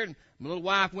out there, and my little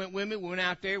wife went with me. We went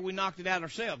out there. We knocked it out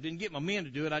ourselves. Didn't get my men to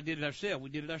do it. I did it ourselves. We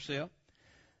did it ourselves.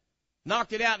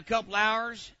 Knocked it out in a couple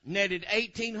hours, netted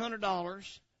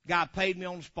 $1,800. Guy paid me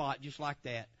on the spot just like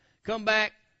that. Come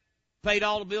back, paid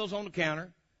all the bills on the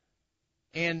counter,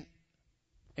 and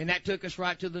that took us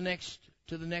right to the next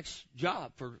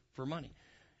job for money.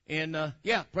 And,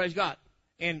 praise God.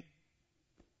 And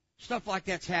stuff like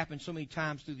that's happened so many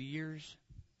times through the years.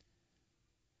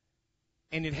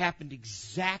 And it happened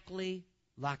exactly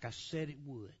like I said it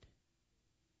would.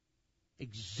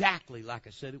 Exactly like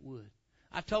I said it would.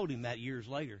 I told him that years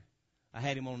later. I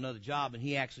had him on another job, and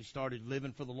he actually started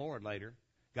living for the Lord later.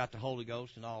 Got the Holy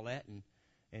Ghost and all that.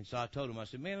 And so I told him, I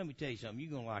said, man, let me tell you something.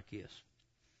 You're going to like this.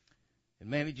 And,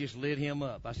 man, it just lit him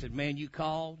up. I said, man, you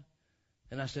called?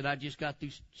 And I said, I just got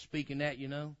through speaking that,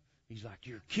 He's like,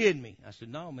 you're kidding me. I said,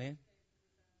 no, man.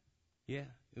 Yeah,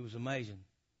 it was amazing.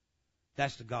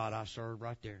 That's the God I serve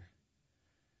right there.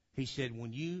 He said,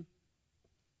 when you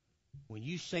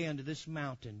say unto this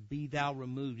mountain, be thou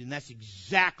removed, and that's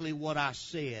exactly what I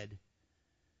said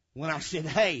when I said,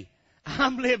 hey,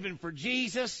 I'm living for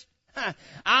Jesus.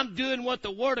 I'm doing what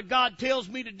the Word of God tells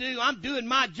me to do. I'm doing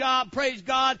my job, praise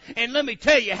God. And let me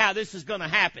tell you how this is going to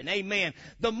happen. Amen.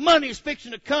 The money is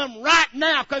fixing to come right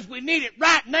now because we need it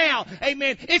right now.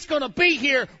 Amen. It's going to be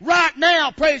here right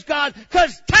now, praise God,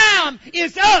 because time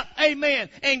is up. Amen.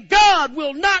 And God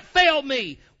will not fail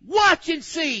me. Watch and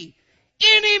see.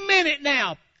 Any minute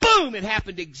now, boom, it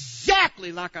happened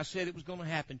exactly like I said it was going to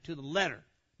happen to the letter,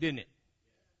 didn't it?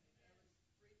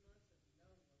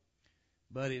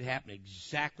 But it happened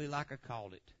exactly like I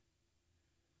called it.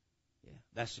 Yeah,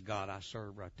 that's the God I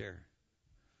serve right there.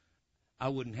 I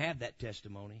wouldn't have that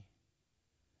testimony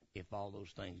if all those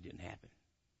things didn't happen.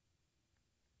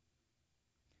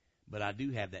 But I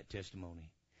do have that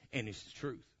testimony, and it's the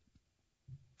truth.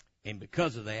 And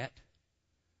because of that,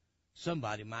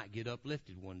 somebody might get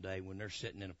uplifted one day when they're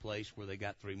sitting in a place where they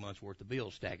got 3 months' worth of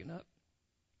bills stacking up.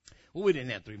 Well, we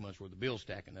didn't have 3 months' worth of bills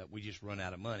stacking up. We just run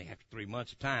out of money after 3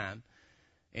 months of time.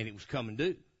 And it was coming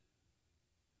due.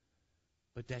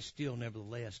 But that still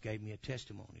nevertheless gave me a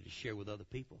testimony to share with other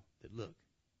people that, look,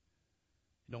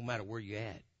 it don't matter where you're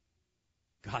at.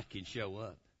 God can show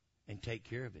up and take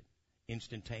care of it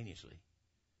instantaneously.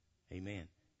 Amen.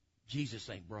 Jesus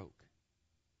ain't broke.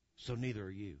 So neither are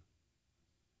you.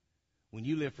 When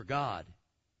you live for God,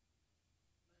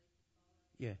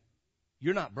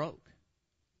 you're not broke.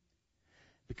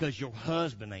 Because your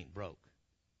husband ain't broke.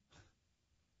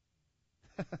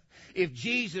 If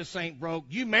Jesus ain't broke,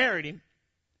 you married him.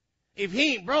 If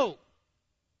he ain't broke,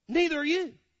 neither are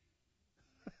you.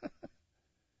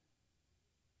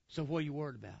 So what are you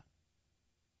worried about?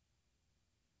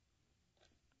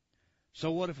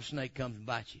 So what if a snake comes and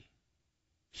bites you?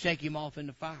 Shake him off in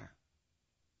the fire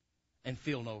and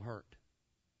feel no hurt.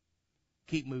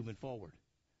 Keep moving forward.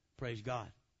 Praise God.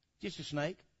 Just a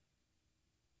snake.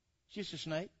 Just a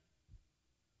snake.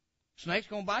 Snake's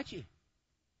going to bite you.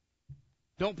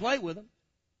 Don't play with them.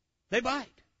 They bite.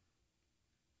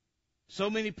 So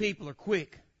many people are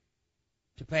quick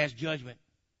to pass judgment.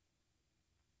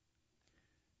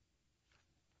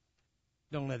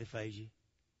 Don't let it faze you.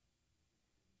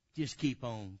 Just keep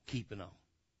on keeping on.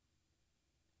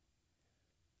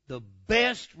 The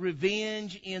best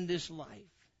revenge in this life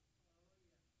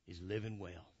is living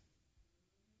well.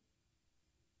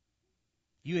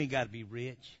 You ain't got to be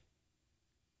rich.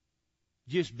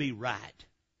 Just be right.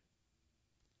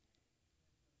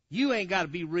 You ain't got to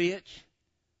be rich.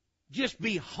 Just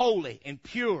be holy and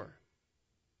pure.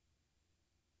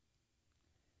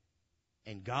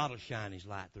 And God will shine His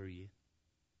light through you.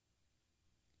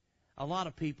 A lot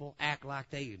of people act like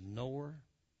they ignore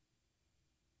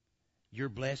your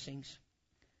blessings.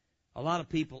 A lot of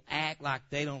people act like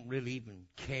they don't really even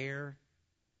care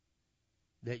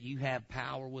that you have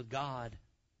power with God.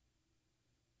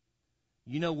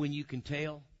 You know when you can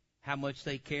tell how much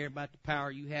they care about the power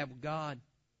you have with God?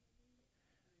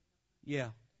 Yeah,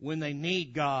 when they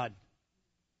need God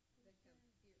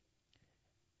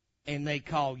and they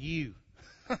call you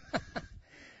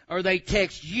or they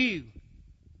text you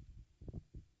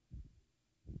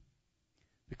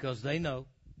because they know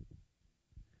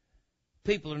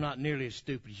people are not nearly as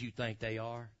stupid as you think they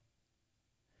are.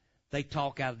 They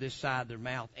talk out of this side of their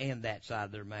mouth and that side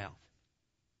of their mouth.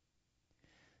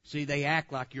 See, they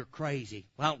act like you're crazy.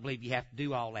 Well, I don't believe you have to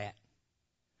do all that.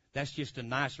 That's just a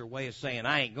nicer way of saying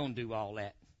I ain't going to do all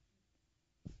that.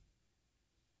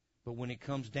 But when it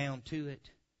comes down to it,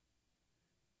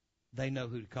 they know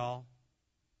who to call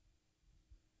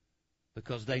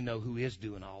because they know who is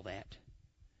doing all that.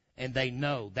 And they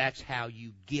know that's how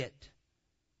you get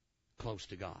close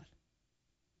to God.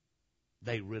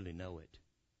 They really know it.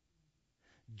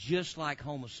 Just like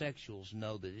homosexuals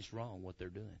know that it's wrong what they're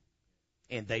doing.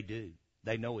 And they do.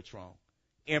 They know it's wrong.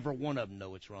 Every one of them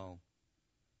know it's wrong.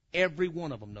 Every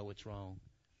one of them know it's wrong.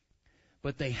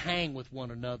 But they hang with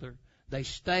one another. They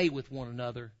stay with one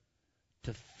another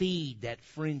to feed that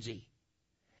frenzy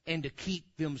and to keep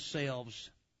themselves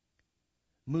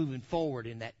moving forward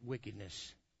in that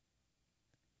wickedness.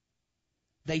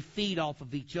 They feed off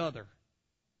of each other.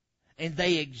 And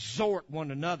they exhort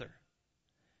one another.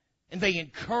 And they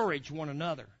encourage one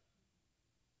another.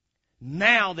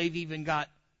 Now they've even got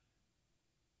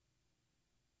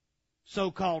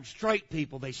so-called straight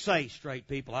people. They say straight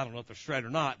people. I don't know if they're straight or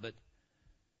not, but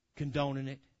condoning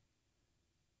it.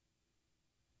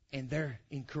 And they're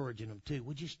encouraging them too.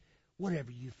 Well, just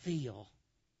whatever you feel.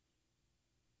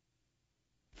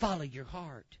 Follow your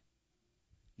heart.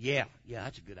 Yeah,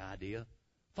 that's a good idea.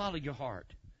 Follow your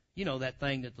heart. You know that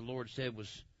thing that the Lord said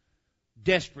was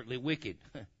desperately wicked.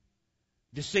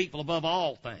 Deceitful above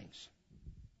all things.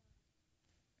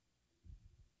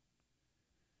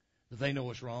 But they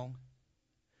know it's wrong.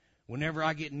 Whenever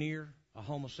I get near a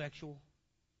homosexual,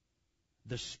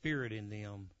 the spirit in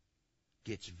them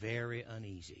gets very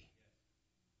uneasy.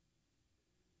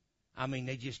 I mean,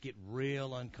 they just get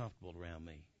real uncomfortable around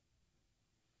me.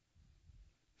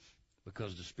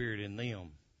 Because the spirit in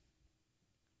them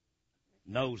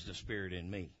knows the spirit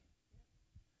in me.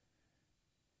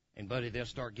 And, buddy, they'll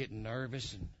start getting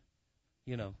nervous and,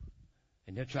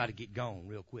 and they'll try to get gone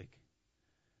real quick.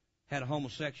 Had a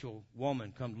homosexual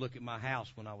woman come look at my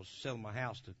house when I was selling my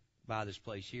house to buy this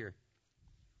place here.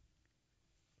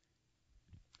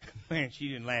 Man, she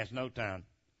didn't last no time.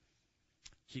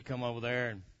 She come over there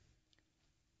and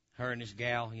her and this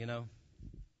gal,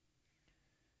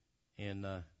 and,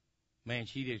 man,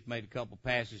 she just made a couple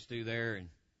passes through there and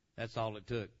that's all it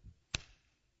took.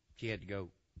 She had to go.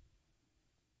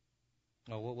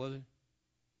 Oh, what was it?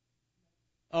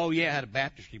 Oh, yeah, I had a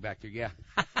baptistry back there, yeah.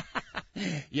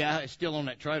 Yeah, it's still on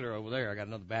that trailer over there. I got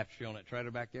another baptistry on that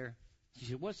trailer back there. She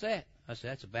said, what's that? I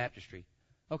said, that's a baptistry.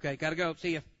 Okay, gotta go.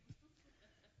 See ya.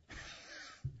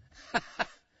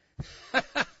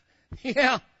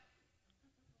 Yeah.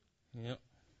 Yep.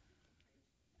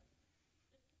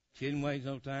 She didn't waste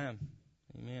no time.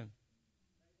 Amen.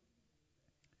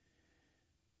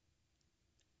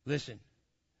 Listen,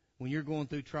 when you're going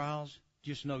through trials,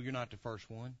 just know you're not the first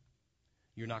one.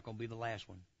 You're not going to be the last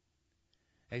one.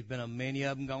 There's been many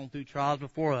of them gone through trials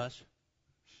before us.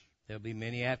 There'll be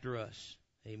many after us.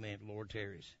 Amen. The Lord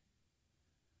tarries.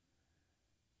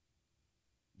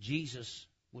 Jesus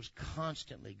was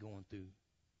constantly going through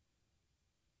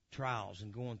trials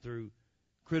and going through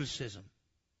criticism.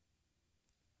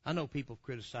 I know people have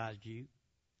criticized you,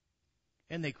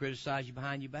 and they criticize you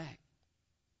behind your back.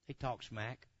 They talk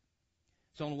smack.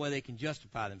 It's the only way they can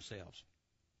justify themselves.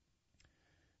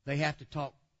 They have to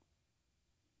talk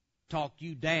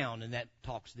you down, and that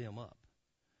talks them up.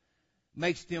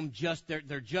 Makes them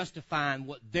they're justifying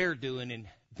what they're doing and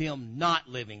them not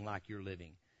living like you're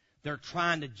living. They're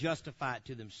trying to justify it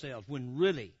to themselves when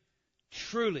really,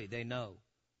 truly they know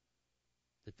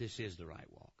that this is the right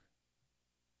walk.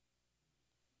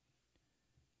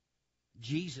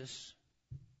 Jesus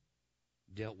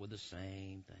dealt with the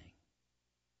same thing.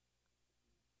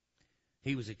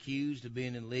 He was accused of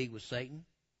being in league with Satan.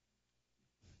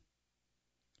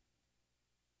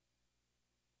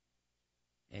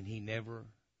 And he never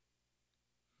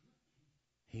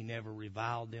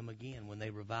reviled them again. When they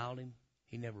reviled him,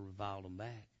 he never reviled them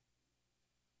back.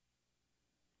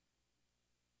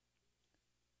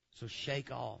 So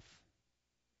shake off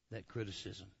that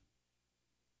criticism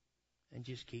and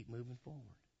just keep moving forward.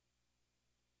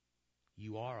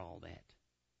 You are all that.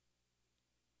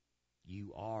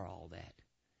 You are all that.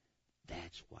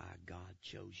 That's why God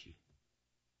chose you.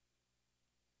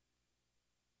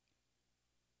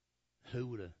 Who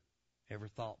would have ever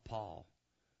thought Paul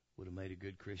would have made a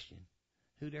good Christian?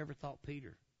 Who'd ever thought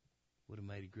Peter would have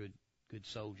made a good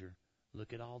soldier?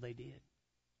 Look at all they did.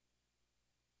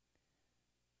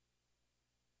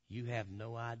 You have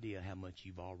no idea how much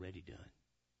you've already done.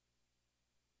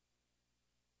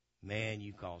 Man,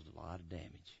 you caused a lot of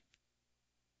damage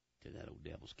to that old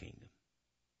devil's kingdom.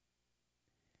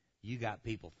 You got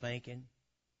people thinking.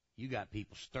 You got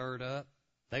people stirred up.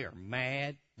 They are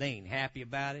mad. They ain't happy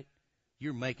about it.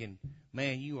 You're making,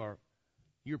 man,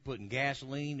 you're putting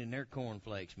gasoline in their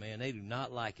cornflakes, man. They do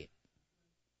not like it.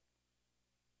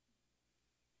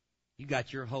 You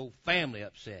got your whole family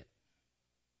upset.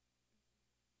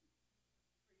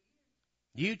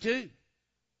 You too.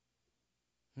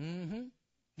 Mm-hmm.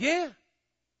 Yeah.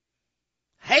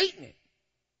 Hating it.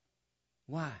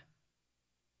 Why?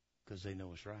 Because they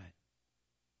know it's right.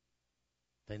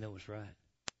 They know it's right.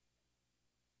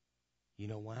 You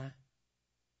know why?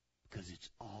 Because it's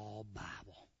all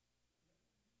Bible.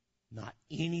 Not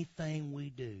anything we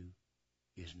do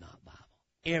is not Bible.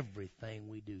 Everything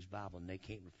we do is Bible, and they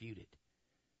can't refute it.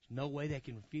 There's no way they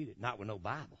can refute it, not with no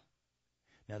Bible.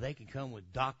 Now, they can come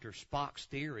with Dr. Spock's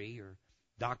theory or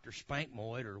Dr.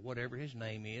 Spankmoid or whatever his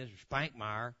name is, or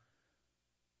Spankmeyer,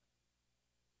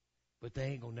 but they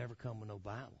ain't going to never come with no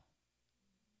Bible.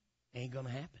 Ain't going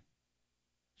to happen.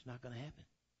 It's not going to happen.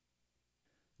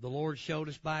 The Lord showed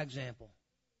us by example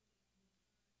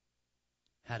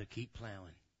how to keep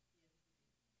plowing.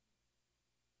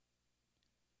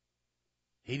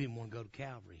 He didn't want to go to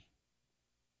Calvary,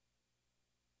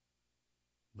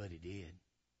 but he did.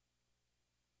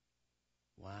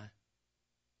 Why?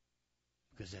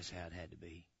 Because that's how it had to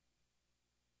be.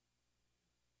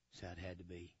 That's how it had to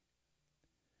be.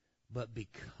 But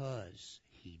because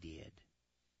he did,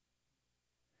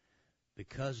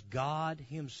 because God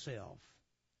himself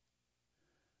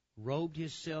robed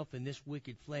himself in this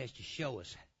wicked flesh to show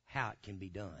us how it can be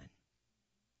done,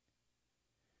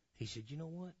 he said, you know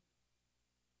what?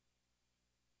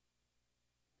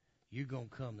 You're going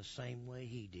to come the same way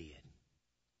he did,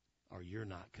 or you're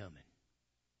not coming.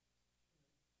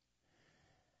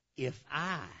 If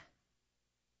I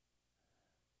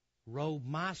robe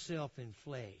myself in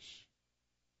flesh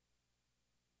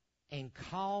and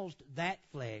caused that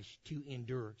flesh to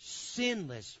endure,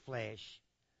 sinless flesh,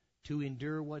 to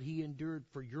endure what he endured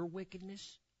for your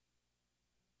wickedness,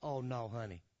 oh no,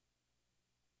 honey.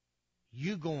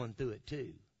 You going through it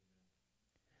too.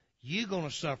 You going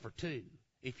to suffer too.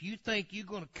 If you think you're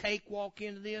going to cakewalk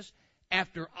into this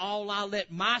after all I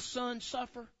let my son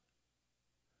suffer,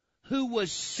 who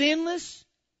was sinless,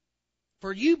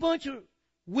 for you bunch of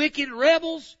wicked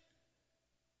rebels,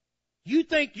 you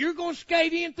think you're going to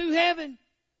skate in through heaven?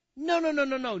 No.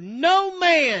 No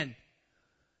man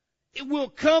it will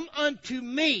come unto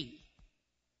me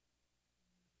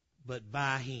but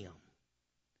by him,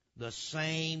 the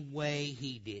same way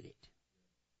he did it.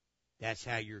 That's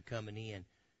how you're coming in.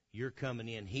 You're coming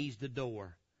in. He's the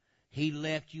door. He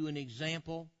left you an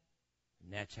example,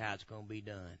 and that's how it's going to be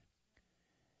done.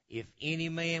 If any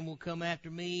man will come after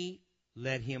me,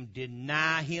 let him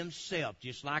deny himself,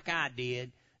 just like I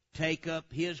did, take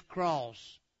up his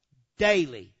cross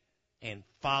daily, and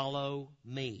follow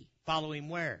me. Follow him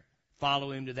where?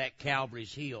 Follow him to that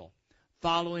Calvary's hill.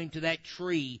 Follow him to that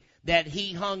tree that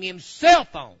he hung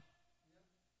himself on.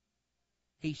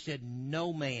 He said,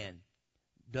 no man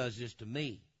does this to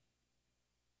me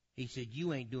He said,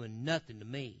 you ain't doing nothing to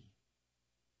me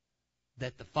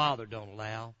that the Father don't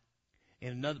allow.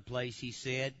 In another place, he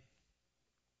said,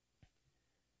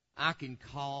 I can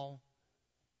call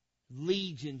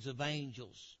legions of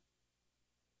angels.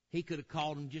 He could have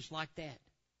called them just like that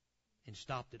and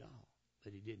stopped it all,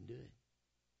 but he didn't do it.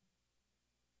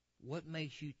 What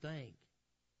makes you think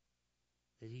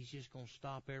that he's just going to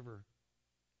stop every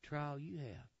trial you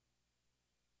have?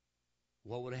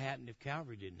 What would have happened if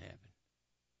Calvary didn't happen?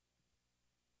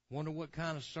 Wonder what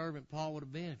kind of servant Paul would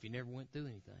have been if he never went through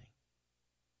anything.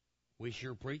 We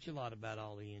sure preach a lot about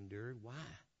all he endured. Why?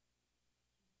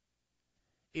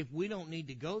 If we don't need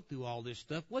to go through all this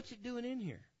stuff, what's it doing in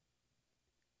here?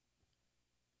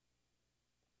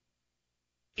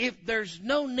 If there's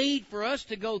no need for us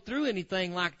to go through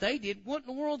anything like they did, what in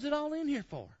the world's it all in here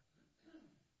for?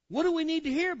 What do we need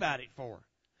to hear about it for?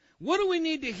 What do we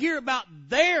need to hear about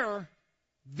their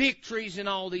victories in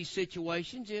all these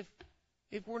situations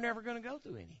if we're never going to go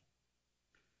through any?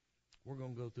 We're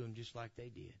going to go through them just like they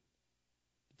did.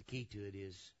 But the key to it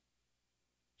is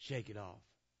shake it off.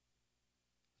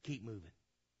 Keep moving.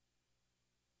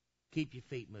 Keep your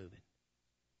feet moving.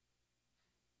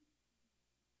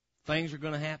 Things are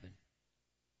going to happen.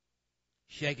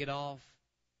 Shake it off.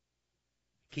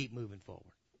 Keep moving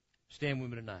forward. Stand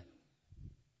with me tonight.